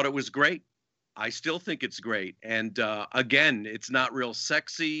 I thought it was great. I still think it's great. And again, it's not real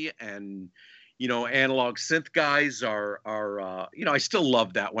sexy and, analog synth guys are I still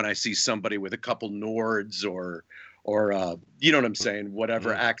love that when I see somebody with a couple Nords or you know what I'm saying,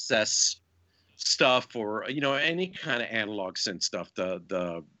 whatever access stuff or, any kind of analog synth stuff,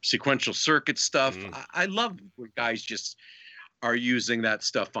 the sequential circuit stuff. I love when guys just are using that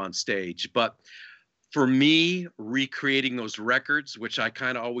stuff on stage. But for me, recreating those records, which I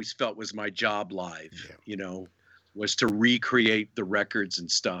kind of always felt was my job live, was to recreate the records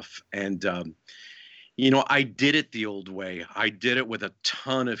and stuff. And, I did it the old way. I did it with a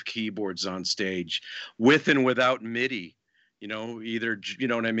ton of keyboards on stage, with and without MIDI, either,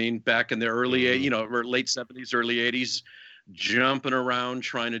 what I mean, back in the early, late 70s, early 80s, jumping around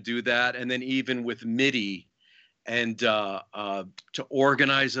trying to do that. And then even with MIDI and to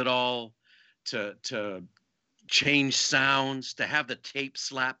organize it all, to change sounds, to have the tape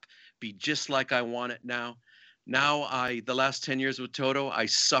slap be just like I want it now. Now the last 10 years with Toto, I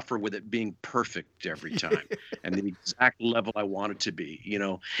suffer with it being perfect every time and the exact level I want it to be.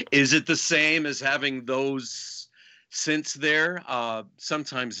 Is it the same as having those synths there?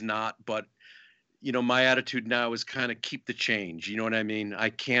 Sometimes not, but my attitude now is kind of keep the change. You know what I mean? I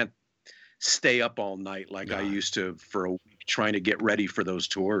can't stay up all night like I used to for a week trying to get ready for those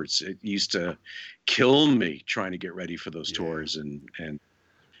tours. It used to kill me trying to get ready for those tours and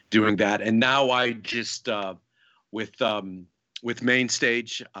doing that. And now I just with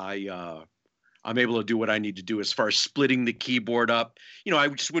Mainstage, I'm able to do what I need to do as far as splitting the keyboard up. I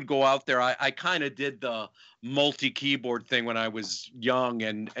just would go out there. I kind of did the multi-keyboard thing when I was young,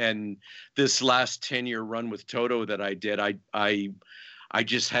 and this last 10-year run with Toto that I did, I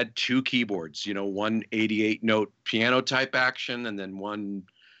just had two keyboards, one 88-note piano type action and then one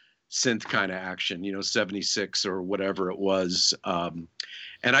synth kind of action, 76 or whatever it was.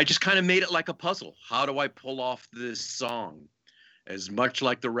 And I just kind of made it like a puzzle. How do I pull off this song as much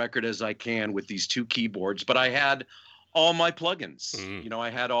like the record as I can with these two keyboards? But I had all my plugins. I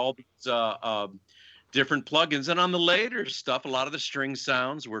had all these different plugins. And on the later stuff, a lot of the string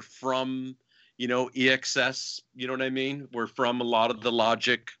sounds were from, EXS, you know what I mean? Were from a lot of the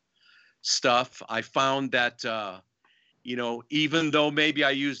Logic stuff. I found that, even though maybe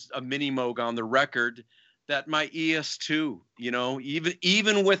I used a Mini Moog on the record, that my ES2,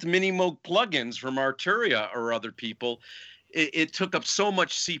 even with Mini Moog plugins from Arturia or other people, it took up so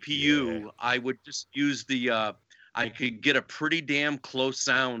much CPU. Yeah. I would just use I could get a pretty damn close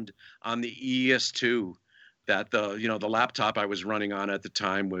sound on the ES2 that the laptop I was running on at the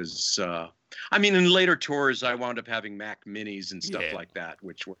time was, in later tours, I wound up having Mac Minis and stuff like that,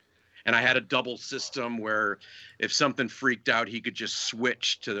 and I had a double system where if something freaked out, he could just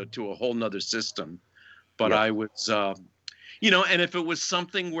switch to a whole nother system. But I was, and if it was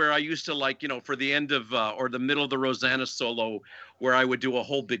something where I used to for the end of or the middle of the Rosanna solo, where I would do a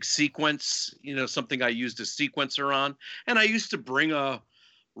whole big sequence, something I used a sequencer on, and I used to bring a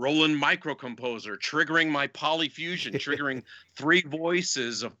Roland microcomposer, triggering my polyfusion, triggering 3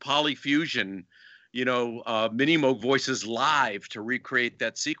 voices of polyfusion, Mini Moog voices live to recreate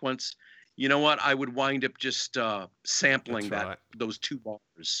that sequence. You know what? I would wind up just sampling those 2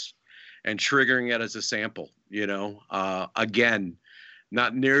 bars and triggering it as a sample, again,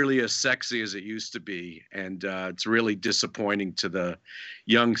 not nearly as sexy as it used to be. And it's really disappointing to the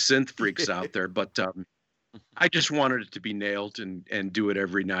young synth freaks out there. But I just wanted it to be nailed and do it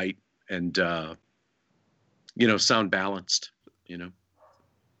every night and, sound balanced,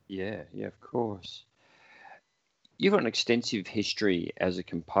 Yeah, of course. You've got an extensive history as a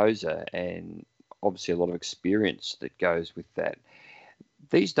composer and obviously a lot of experience that goes with that.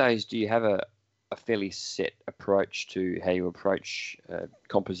 These days, do you have a fairly set approach to how you approach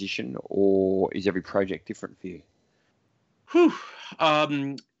composition, or is every project different for you?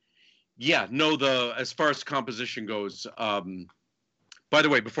 As far as composition goes, by the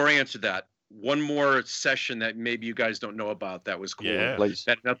way, before I answer that, one more session that maybe you guys don't know about that was cool. Yeah, please.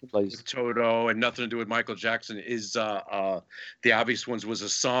 That nothing to do with Toto and nothing to do with Michael Jackson is the obvious ones was a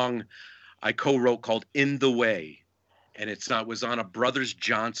song I co-wrote called "In the Way," and was on a Brothers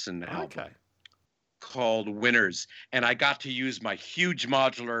Johnson album called "Winners," and I got to use my huge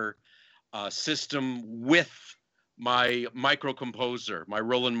modular system with my microcomposer, my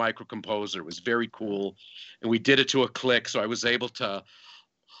Roland microcomposer. It was very cool, and we did it to a click, so I was able to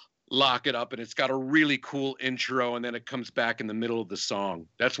lock it up, and it's got a really cool intro, and then it comes back in the middle of the song.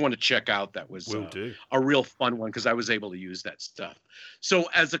 That's one to check out. That was a real fun one because I was able to use that stuff. So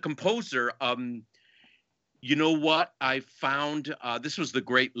as a composer, you know what I found? This was the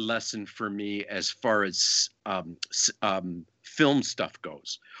great lesson for me as far as film stuff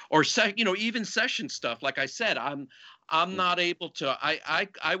goes, or even session stuff. Like I said, I'm not able to.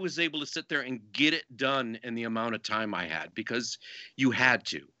 I was able to sit there and get it done in the amount of time I had because you had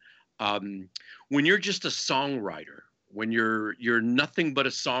to. When you're just a songwriter, when you're nothing but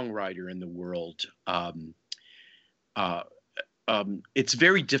a songwriter in the world, it's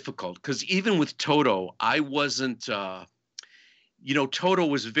very difficult because even with Toto, I wasn't. Toto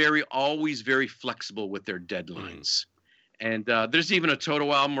was always very flexible with their deadlines, and there's even a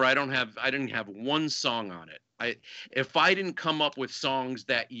Toto album where I didn't have one song on it. If I didn't come up with songs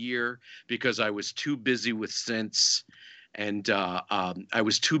that year because I was too busy with synths. And I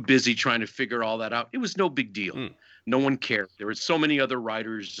was too busy trying to figure all that out. It was no big deal. No one cared. There were so many other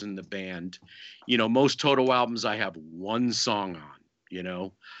writers in the band. Most Toto albums I have one song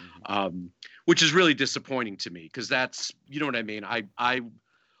on, which is really disappointing to me because that's, you know what I mean? I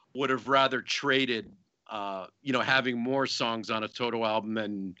would have rather traded, having more songs on a Toto album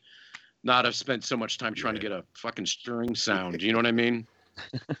and not have spent so much time trying to get a fucking string sound. You know what I mean?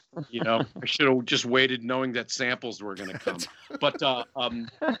 I should have just waited knowing that samples were going to come. But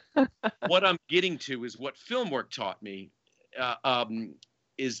what I'm getting to is what film work taught me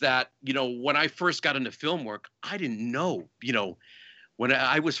is that, when I first got into film work, I didn't know, when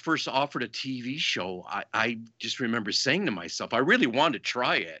I was first offered a TV show, I just remember saying to myself, I really wanted to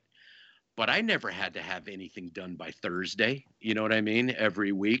try it, but I never had to have anything done by Thursday. You know what I mean?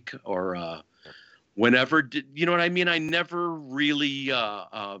 Every week or whenever, you know what I mean? I never really,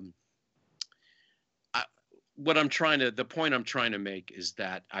 the point I'm trying to make is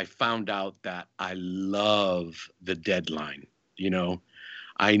that I found out that I love the deadline,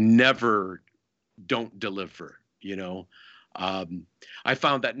 I never don't deliver, I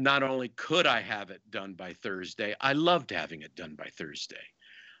found that not only could I have it done by Thursday, I loved having it done by Thursday.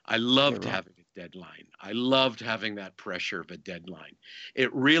 I loved having a deadline. I loved having that pressure of a deadline.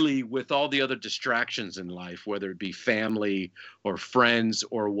 It really, with all the other distractions in life, whether it be family or friends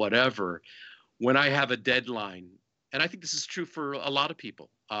or whatever, when I have a deadline, and I think this is true for a lot of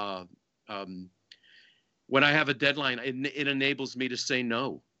people, when I have a deadline, it enables me to say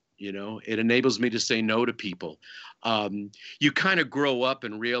no. You know, it enables me to say no to people. You kind of grow up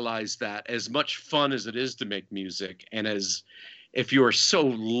and realize that as much fun as it is to make music, and as if you are so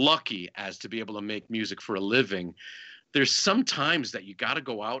lucky as to be able to make music for a living, there's some times that you got to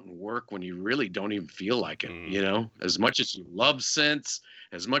go out and work when you really don't even feel like it. You know, as much as you love synths,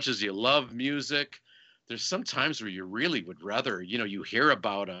 as much as you love music, there's some times where you really would rather, you know, you hear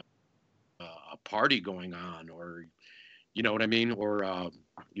about a party going on, or you know what I mean, or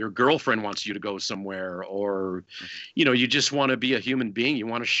your girlfriend wants you to go somewhere, or you know, you just want to be a human being, you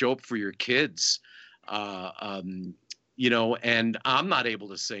want to show up for your kids, you know, and I'm not able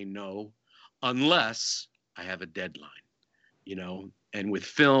to say no unless I have a deadline, you know. And with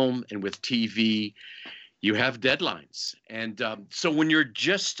film and with TV, you have deadlines. And so when you're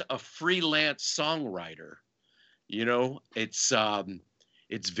just a freelance songwriter, you know, it's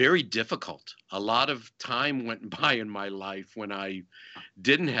very difficult. A lot of time went by in my life when I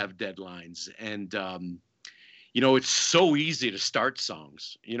didn't have deadlines. And, you know, it's so easy to start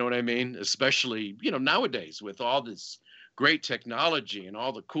songs. You know what I mean? Especially, you know, nowadays with all this great technology and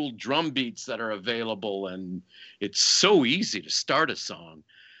all the cool drum beats that are available. And it's so easy to start a song.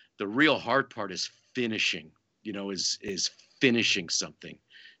 The real hard part is finishing, you know, is finishing something,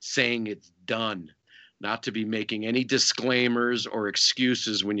 saying it's done. Not to be making any disclaimers or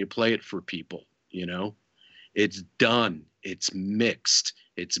excuses when you play it for people, you know. It's done, it's mixed,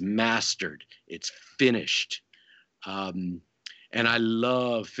 it's mastered, it's finished. And I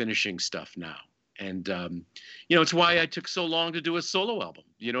love finishing stuff now. And, you know, it's why I took so long to do a solo album.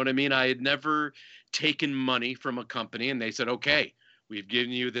 You know what I mean? I had never taken money from a company and they said, okay, we've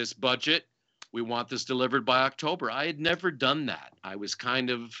given you this budget. We want this delivered by October. I had never done that. I was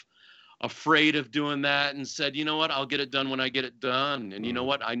kind of afraid of doing that and said, you know what, I'll get it done when I get it done. And you know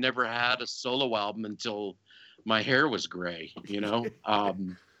what, I never had a solo album until my hair was gray, you know.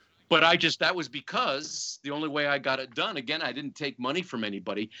 But that was because the only way I got it done, again, I didn't take money from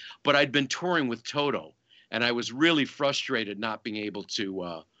anybody, but I'd been touring with Toto and I was really frustrated not being able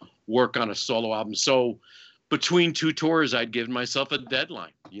to work on a solo album. So between two tours, I'd given myself a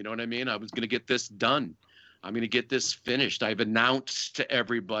deadline. You know what I mean? I was going to get this done. I'm going to get this finished. I've announced to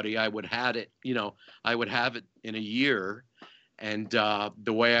everybody I would have it, you know, I would have it in a year. And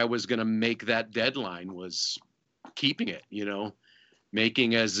the way I was going to make that deadline was keeping it, you know,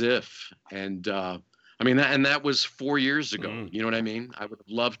 making as if. And I mean, that was 4 years ago. You know what I mean? I would have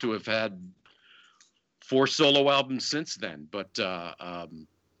loved to have had 4 solo albums since then. But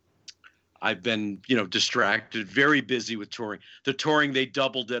I've been, you know, distracted, very busy with touring. The touring, they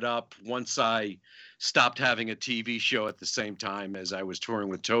doubled it up once I stopped having a TV show at the same time as I was touring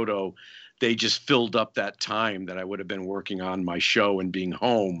with Toto. They just filled up that time that I would have been working on my show and being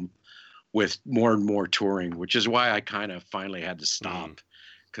home with more and more touring, which is why I kind of finally had to stop,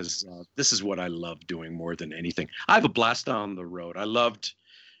 because this is what I love doing more than anything. I have a blast on the road. I loved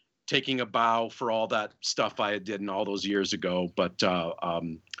taking a bow for all that stuff I did all those years ago, but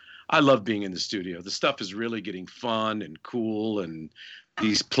I love being in the studio. The stuff is really getting fun and cool, and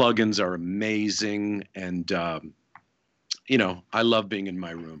these plugins are amazing. And, you know, I love being in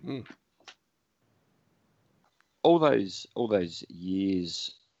my room. All those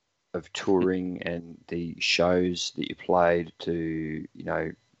years of touring and the shows that you played to, you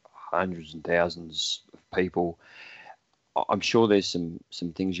know, hundreds and thousands of people, I'm sure there's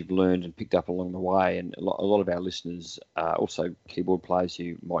some things you've learned and picked up along the way. And a lot of our listeners are also keyboard players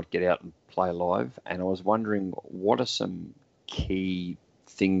who might get out and play live. And I was wondering, what are some key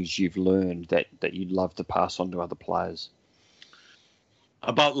things you've learned that you'd love to pass on to other players?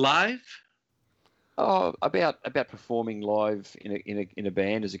 About live? Oh, about performing live in a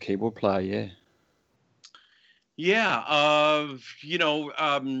band as a keyboard player, yeah. Yeah, you know,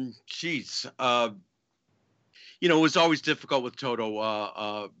 you know, it was always difficult with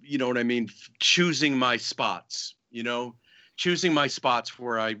Toto. You know what I mean? Choosing my spots, you know, where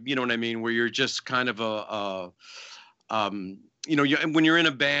you know what I mean? Where you're just kind of you know, when you're in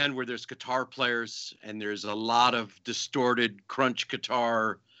a band where there's guitar players and there's a lot of distorted crunch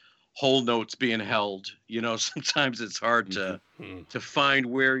guitar whole notes being held, you know, sometimes it's hard to find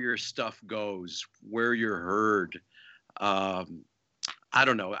where your stuff goes, where you're heard. I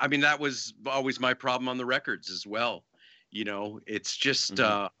don't know. I mean, that was always my problem on the records as well. You know, it's just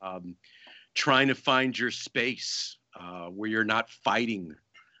trying to find your space where you're not fighting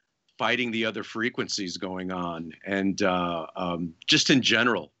the other frequencies going on, and just in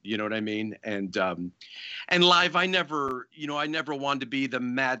general, you know what I mean? And live, I never wanted to be the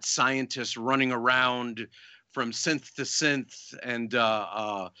mad scientist running around from synth to synth, and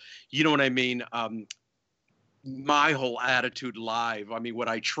you know what I mean? my whole attitude live, I mean, what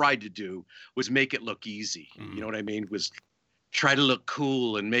I tried to do was make it look easy. You know what I mean? Was try to look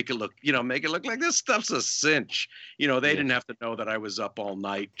cool and make it look like this stuff's a cinch. They didn't have to know that I was up all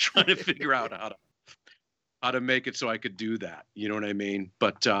night trying to figure out how to make it so I could do that. You know what I mean?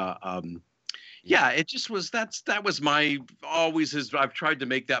 But yeah, it just was, that was my, I've tried to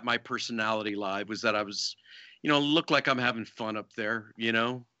make that my personality live, was that I was, look like I'm having fun up there,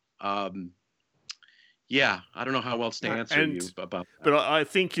 yeah, I don't know how else to answer you about that. But I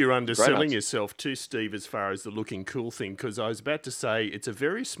think you're underselling yourself too, Steve, as far as the looking cool thing, because I was about to say it's a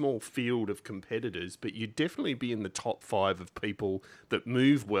very small field of competitors, but you'd definitely be in the top 5 of people that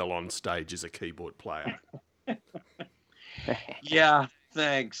move well on stage as a keyboard player. Yeah,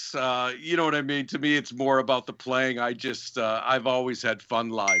 thanks. You know what I mean? To me, it's more about the playing. I've always had fun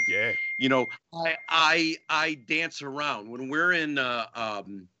live. Yeah. I dance around when we're in,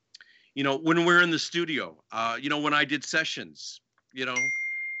 when we're in the studio, when I did sessions,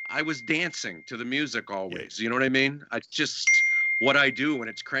 I was dancing to the music always. You know what I mean? It's just what I do when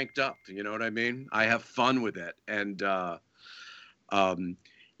it's cranked up. You know what I mean? I have fun with it. And,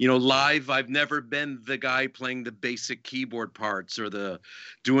 live, I've never been the guy playing the basic keyboard parts or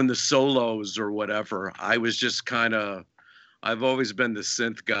doing the solos or whatever. I was just I've always been the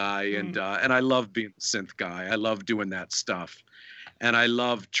synth guy, and I love being the synth guy. I love doing that stuff. And I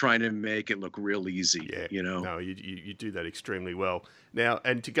love trying to make it look real easy. Yeah. No, you do that extremely well. Now,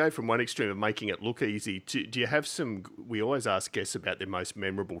 and to go from one extreme of making it look easy, do you have we always ask guests about their most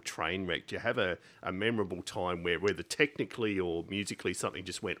memorable train wreck. Do you have a memorable time whether technically or musically something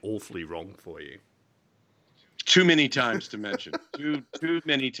just went awfully wrong for you? Too many times to mention. Too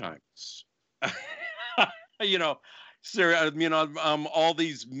many times. Sir, all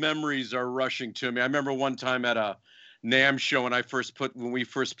these memories are rushing to me. I remember one time at a NAMM show, and when we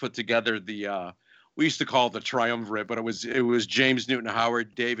first put together we used to call it the triumvirate, but it was James Newton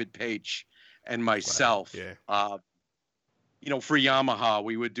Howard, David Paich, and myself. Wow. Yeah. For Yamaha,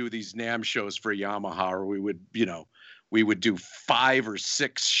 we would do these NAMM shows for Yamaha, or we would do 5 or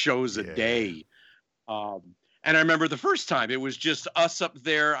 6 shows a day. And I remember the first time it was just us up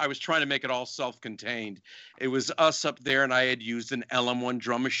there. I was trying to make it all self-contained. It was us up there, and I had used an LM1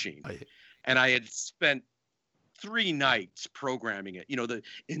 drum machine, and I had spent 3 nights programming it,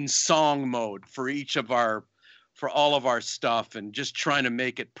 in song mode for all of our stuff, and just trying to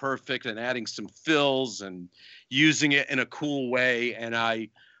make it perfect and adding some fills and using it in a cool way. And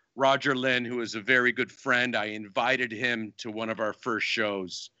Roger Lynn, who is a very good friend, I invited him to one of our first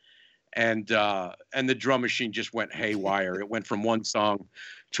shows, and the drum machine just went haywire. It went from one song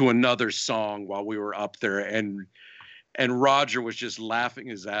to another song while we were up there, and Roger was just laughing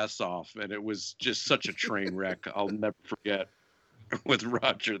his ass off, and it was just such a train wreck. I'll never forget with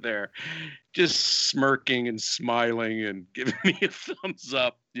Roger there, just smirking and smiling and giving me a thumbs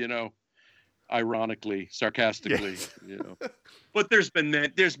up, ironically, sarcastically, But there's been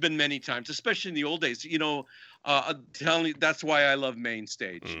many times, especially in the old days, I'm telling you, that's why I love Main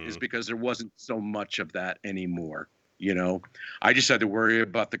Stage, is because there wasn't so much of that anymore. I just had to worry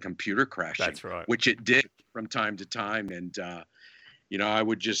about the computer crashing. That's right. Which it did from time to time. And, I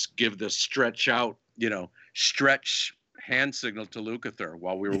would just give the stretch hand signal to Lukather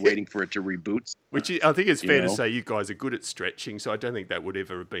while we were waiting for it to reboot. Which I think it's fair to say you guys are good at stretching, so I don't think that would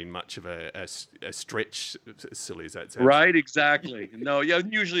ever have been much of a stretch, as silly as that sounds. Right, exactly. No,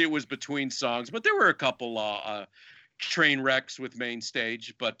 usually it was between songs, but there were a couple train wrecks with Main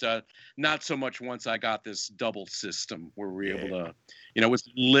Stage, but not so much once I got this double system where we were able to, it was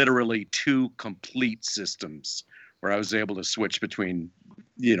literally 2 complete systems where I was able to switch between,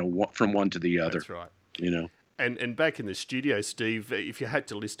 from one to the other. That's right. And back in the studio, Steve, if you had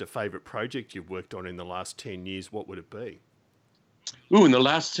to list a favourite project you've worked on in the last 10 years, what would it be? Ooh, in the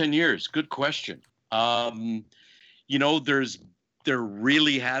last 10 years, good question. There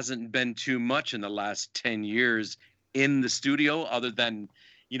really hasn't been too much in the last 10 years in the studio, other than,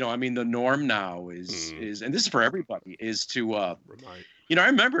 the norm now is, and this is for everybody, is to, remote. I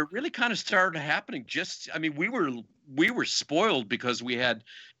remember it really kind of started happening. We were spoiled because we had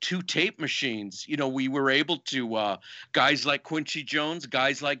 2 tape machines. We were able to, guys like Quincy Jones,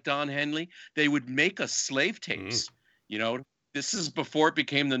 guys like Don Henley, they would make us slave tapes. This is before it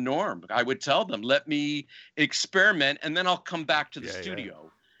became the norm. I would tell them, let me experiment, and then I'll come back to the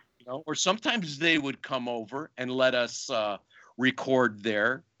studio. Or sometimes they would come over and let us record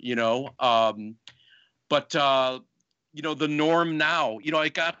there, but the norm now,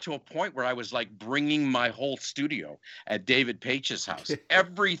 it got to a point where I was like bringing my whole studio at David Paich's house.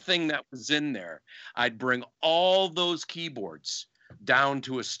 Everything that was in there, I'd bring all those keyboards down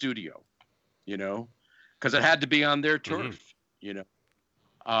to a studio, because it had to be on their turf, you know.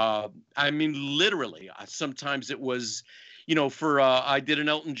 I mean, literally, sometimes it was, you know, I did an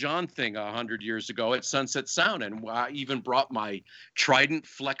Elton John thing 100 years ago at Sunset Sound, and I even brought my Trident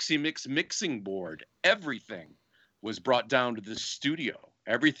FlexiMix mixing board. Everything was brought down to the studio.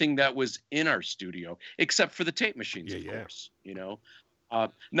 Everything that was in our studio, except for the tape machines, of course, you know.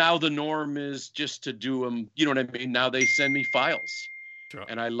 Now the norm is just to do them, you know what I mean? Now they send me files,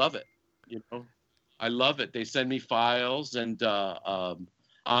 and I love it, you know. I love it. They send me files, and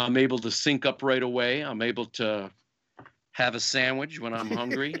I'm able to sync up right away. I'm able to have a sandwich when I'm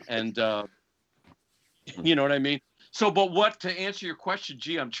hungry, and you know what I mean? So, but to answer your question,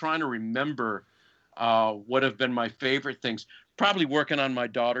 I'm trying to remember what have been my favorite things. Probably working on my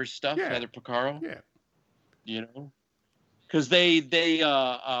daughter's stuff, Heather Porcaro. Yeah. You know, because they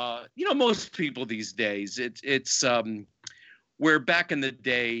you know, most people these days, it's where back in the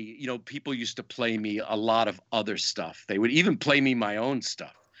day, you know, people used to play me a lot of other stuff. They would even play me my own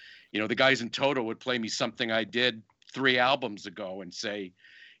stuff. You know, the guys in Toto would play me something I did 3 albums ago and say,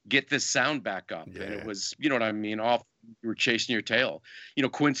 get this sound back up. Yeah. And it was, you know what I mean? You were chasing your tail. You know,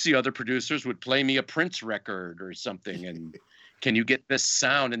 Quincy, other producers would play me a Prince record or something. And can you get this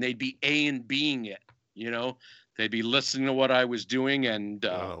sound? And they'd be A and Bing it, you know, they'd be listening to what I was doing. And,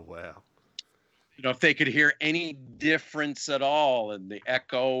 oh, wow. You know, if they could hear any difference at all in the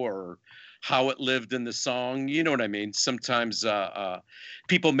echo or how it lived in the song, you know what I mean? Sometimes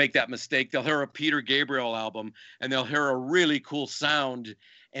people make that mistake. They'll hear a Peter Gabriel album and they'll hear a really cool sound,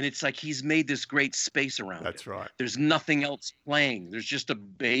 and it's like he's made this great space around That's it. Right. There's nothing else playing. There's just a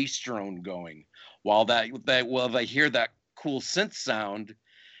bass drone going while they hear that cool synth sound,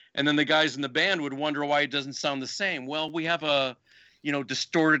 and then the guys in the band would wonder why it doesn't sound the same. Well, we have a, you know,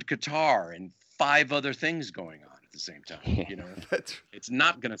 distorted guitar and 5 other things going on at the same time, you know. It's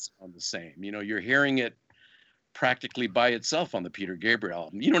not going to sound the same. You know, you're hearing it practically by itself on the Peter Gabriel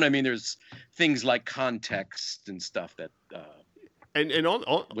album. You know what I mean? There's things like context and stuff that and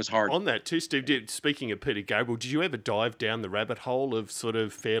on was hard. On that too, Steve, speaking of Peter Gabriel, did you ever dive down the rabbit hole of sort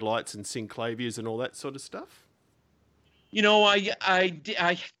of Fairlights and synclaviers and all that sort of stuff? You know,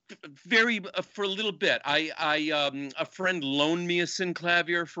 I very for a little bit. A friend loaned me a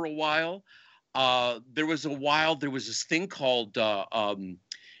synclavier for a while. There was this thing called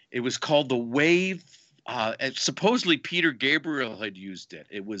it was called the Wave. Supposedly Peter Gabriel had used it.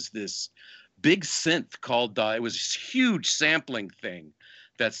 It was this big synth called it was this huge sampling thing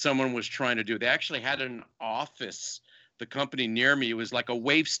that someone was trying to do. They actually had an office, the company near me. It was like a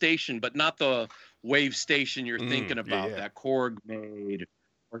Wave station, but not the Wave station you're thinking about, that Korg made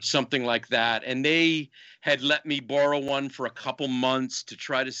or something like that. And they had let me borrow one for a couple months to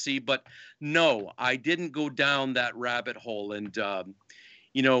try to see, but no, I didn't go down that rabbit hole. And,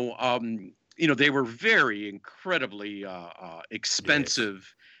 you know, they were very incredibly expensive.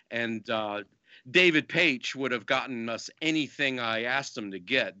 Yes. And David Page would have gotten us anything I asked him to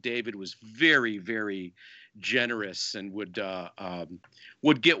get. David was very, very generous and would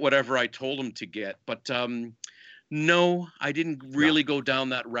get whatever I told him to get. But no, I didn't really go down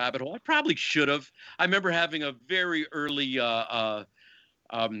that rabbit hole. I probably should have. I remember having a very early, you know,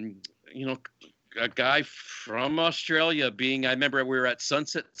 a guy from Australia I remember we were at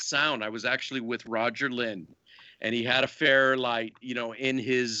Sunset Sound. I was actually with Roger Lynn, and he had a Fairlight, you know, in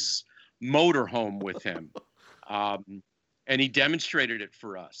his motorhome with him. And he demonstrated it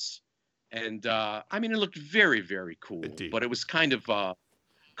for us. And I mean, it looked very, very cool, but it was kind of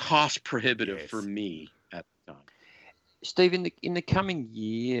cost prohibitive for me at the time. Steve, in the coming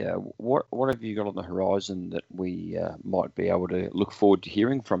year, what have you got on the horizon that we might be able to look forward to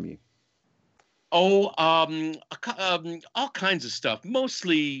hearing from you? Oh, all kinds of stuff.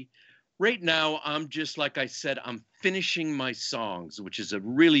 Mostly, right now, I'm just, like I said, I'm finishing my songs, which is a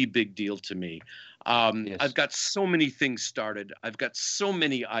really big deal to me. Yes. I've got so many things started. I've got so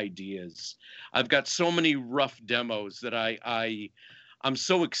many ideas. I've got so many rough demos that I'm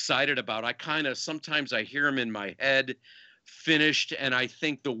so excited about. Sometimes I hear them in my head finished, and I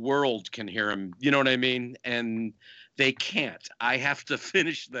think the world can hear them. You know what I mean? And they can't. I have to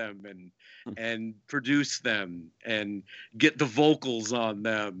finish them and produce them and get the vocals on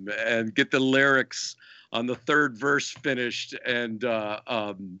them and get the lyrics on the 3rd verse finished and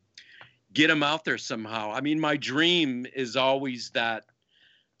get them out there somehow. I mean, my dream is always that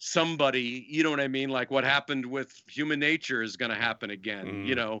somebody, you know what I mean? Like what happened with Human Nature is going to happen again,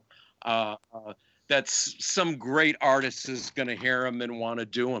 you know, that's some great artist is going to hear them and want to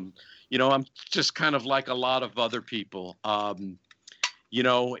do them. You know, I'm just kind of like a lot of other people, you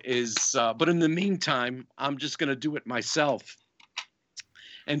know, but in the meantime, I'm just going to do it myself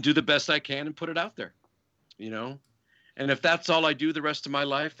and do the best I can and put it out there. you know? And if that's all I do the rest of my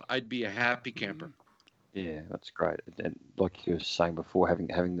life, I'd be a happy camper. Yeah, that's great. And like you were saying before,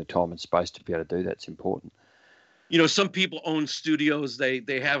 having the time and space to be able to do that's important. You know, some people own studios. They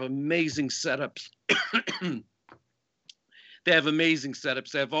have amazing setups. They have amazing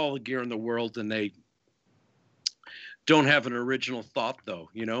setups. They have all the gear in the world, and they don't have an original thought, though,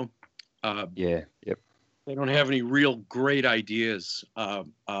 you know? Yeah, yep. They don't have any real great ideas.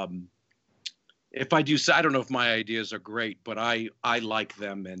 If I do, I don't know if my ideas are great, but I like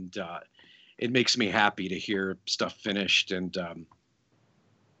them, and it makes me happy to hear stuff finished. And,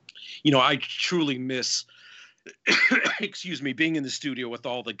 you know, I truly miss, excuse me, being in the studio with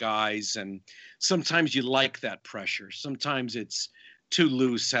all the guys. And sometimes you like that pressure. Sometimes it's too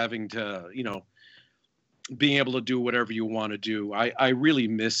loose having to, you know, being able to do whatever you want to do. I really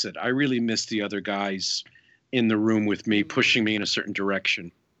miss it. I really miss the other guys in the room with me, pushing me in a certain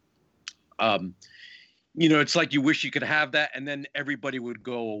direction. You know, it's like you wish you could have that, and then everybody would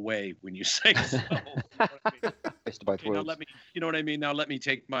go away when you say so. You know what I mean? Best of both worlds. Now you know what I mean? Now let me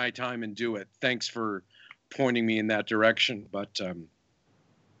take my time and do it. Thanks for pointing me in that direction, but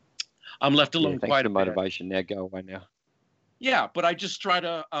I'm left alone thanks quite for a the bit. motivation. Now go away now. Yeah, but I just try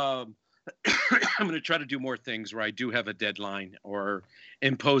to. I'm going to try to do more things where I do have a deadline or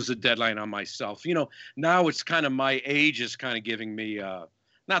impose a deadline on myself. You know, now it's kind of my age is kind of giving me.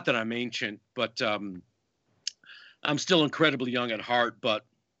 Not that I'm ancient, but I'm still incredibly young at heart. But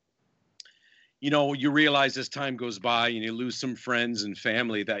you know, you realize as time goes by and you lose some friends and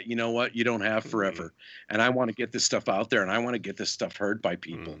family that, you know what, you don't have forever. And I want to get this stuff out there, and I want to get this stuff heard by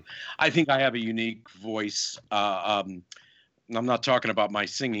people. I think I have a unique voice. I'm not talking about my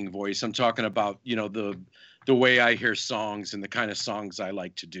singing voice. I'm talking about, you know, the way I hear songs and the kind of songs I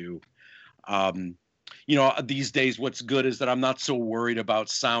like to do. You know, these days, what's good is that I'm not so worried about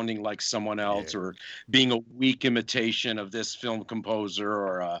sounding like someone else or being a weak imitation of this film composer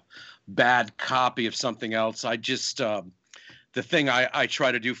or a bad copy of something else. I just, the thing I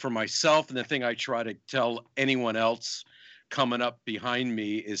try to do for myself, and the thing I try to tell anyone else coming up behind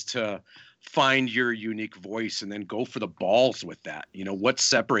me, is to find your unique voice and then go for the balls with that. You know, what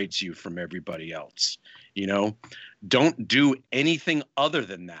separates you from everybody else? You know, don't do anything other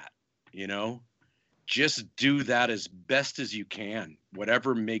than that, you know? Just do that as best as you can,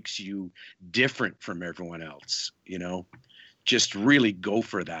 whatever makes you different from everyone else, you know, just really go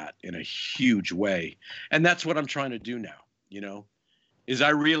for that in a huge way. And that's what I'm trying to do now, you know, is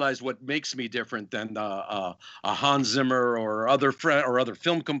I realize what makes me different than a Hans Zimmer or other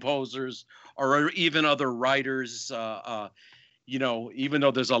film composers or even other writers. You know, even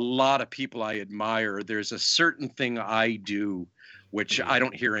though there's a lot of people I admire, there's a certain thing I do which I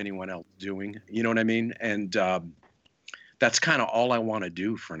don't hear anyone else doing. You know what I mean? And that's kind of all I want to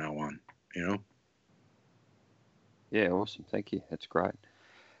do from now on, you know? Yeah, awesome. Thank you. That's great.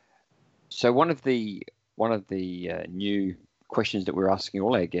 So one of the new questions that we're asking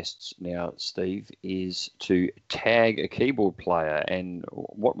all our guests now, Steve, is to tag a keyboard player. And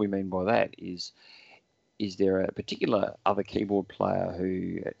what we mean by that is there a particular other keyboard player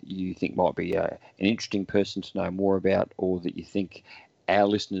who you think might be an interesting person to know more about, or that you think our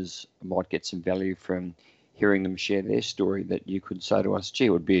listeners might get some value from hearing them share their story, that you could say to us, gee,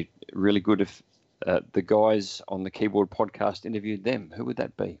 it would be really good if the guys on the Keyboard Podcast interviewed them? Who would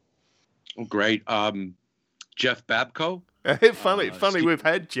that be? Great. Jeff Babco. Funny, we've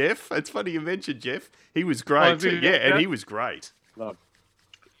had Jeff. It's funny you mentioned Jeff. He was great too. Yeah, and he was great.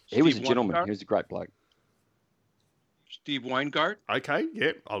 He was a gentleman. He was a great bloke. Steve Weingart. Okay,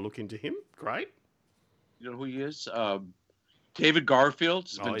 yeah, I'll look into him. Great. You know who he is? David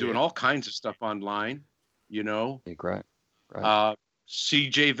Garfield's been doing all kinds of stuff online, you know. Yeah, great.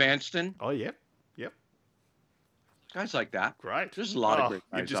 CJ Vanston. Oh, yeah. Guys like that. Great. There's a lot of great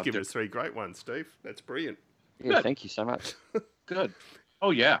guys. You've just given us 3 great ones, Steve. That's brilliant. Yeah, Good. Thank you so much. Good.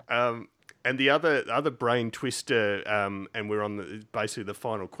 Oh, yeah. And the other brain twister, and we're on basically the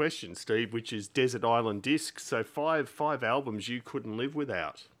final question, Steve, which is Desert Island Disc. So five albums you couldn't live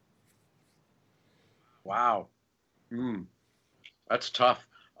without. Wow. That's tough.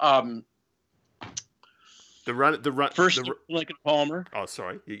 The run. First, Lincoln Palmer. Oh,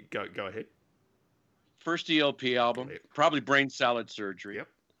 sorry. You go ahead. First ELP album, probably Brain Salad Surgery. Yep.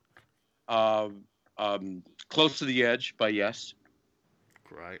 Close to the Edge by Yes.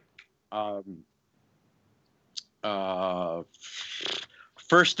 Great.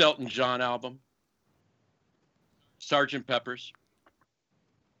 First Elton John album, Sgt. Pepper's.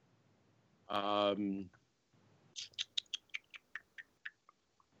 How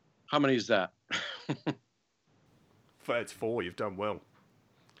many is that? That's 4. You've done well.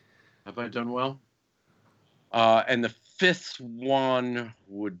 Have I done well? And the fifth one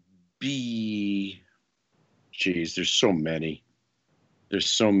would be, geez, there's so many.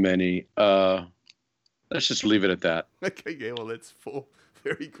 Let's just leave it at that. Okay, yeah, well, that's 4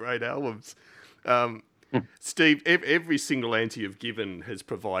 very great albums. Steve, every single answer you've given has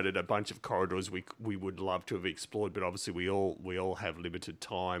provided a bunch of corridors we would love to have explored, but obviously we all have limited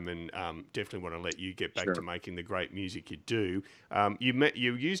time, and definitely want to let you get back to making the great music you do.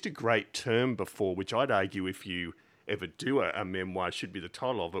 You used a great term before, which I'd argue if you ever do a memoir should be the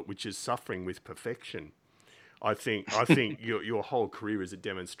title of it, which is Suffering with Perfection. I think your whole career is a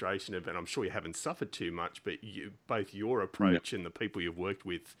demonstration of, and I'm sure you haven't suffered too much, but both your approach and the people you've worked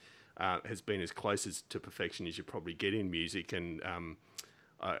with has been as close to perfection as you probably get in music, and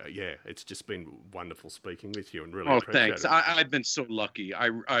it's just been wonderful speaking with you, and really appreciate thanks. it. I've been so lucky.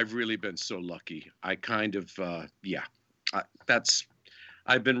 I've really been so lucky. I kind of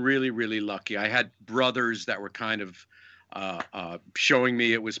I've been really, really lucky. I had brothers that were kind of showing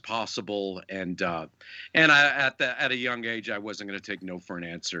me it was possible, and I, at a young age, I wasn't going to take no for an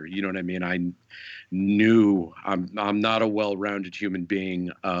answer. You know what I mean? I knew I'm not a well-rounded human being,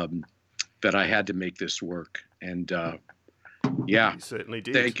 that I had to make this work, and you certainly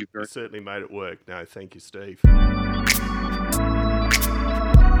did. Thank you. You certainly made it work. No, thank you, Steve.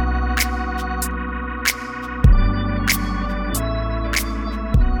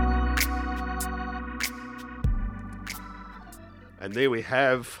 And there we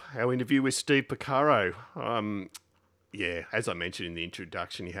have our interview with Steve Porcaro. As I mentioned in the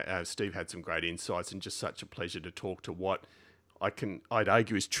introduction, Steve had some great insights, and just such a pleasure to talk to what I'd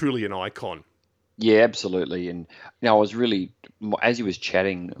argue is truly an icon. Yeah, absolutely. And I was really, as he was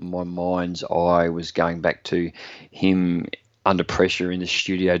chatting, my mind's eye was going back to him under pressure in the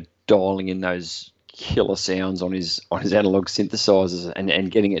studio, dialing in those killer sounds on his analog synthesizers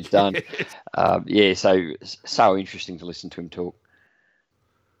and getting it done. So interesting to listen to him talk.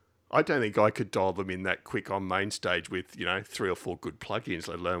 I don't think I could dial them in that quick on main stage with 3 or 4 good plugins,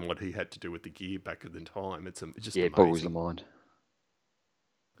 let alone what he had to do with the gear back at the time. It's just amazing. It boggles the mind.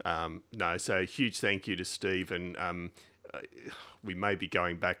 So a huge thank you to Steve, and we may be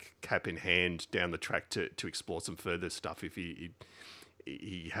going back cap in hand down the track to explore some further stuff if he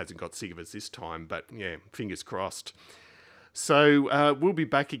hasn't got sick of us this time, but yeah, fingers crossed. So we'll be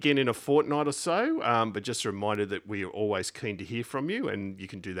back again in a fortnight or so, but just a reminder that we are always keen to hear from you, and you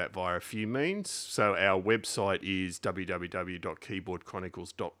can do that via a few means. So our website is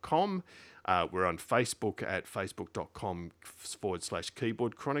www.keyboardchronicles.com. We're on Facebook at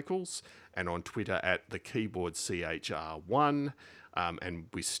facebook.com/Keyboard Chronicles, and on Twitter at the Keyboard CHR1. And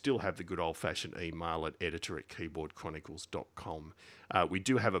we still have the good old-fashioned email at editor@keyboardchronicles.com. We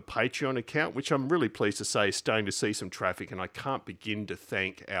do have a Patreon account, which I'm really pleased to say is starting to see some traffic, and I can't begin to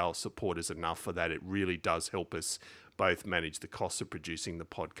thank our supporters enough for that. It really does help us both manage the costs of producing the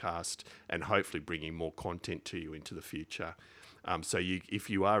podcast and hopefully bringing more content to you into the future. If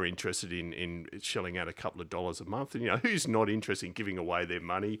you are interested in shelling out a couple of dollars a month, and who's not interested in giving away their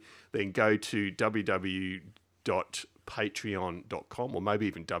money, then go to www.patreon.com, or maybe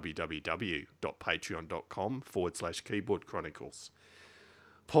even www.patreon.com/Keyboard Chronicles.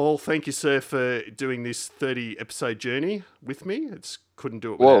 Paul, thank you, sir, for doing this 30-episode journey with me. Couldn't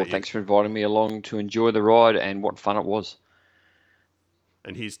do it without you. Thanks for inviting me along to enjoy the ride, and what fun it was.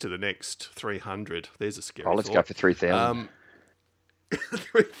 And here's to the next 300. There's a scary let's thought. go for 3,000.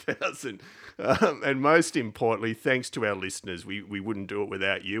 3,000. And most importantly, thanks to our listeners. We wouldn't do it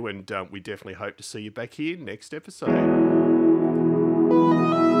without you, and we definitely hope to see you back here next episode.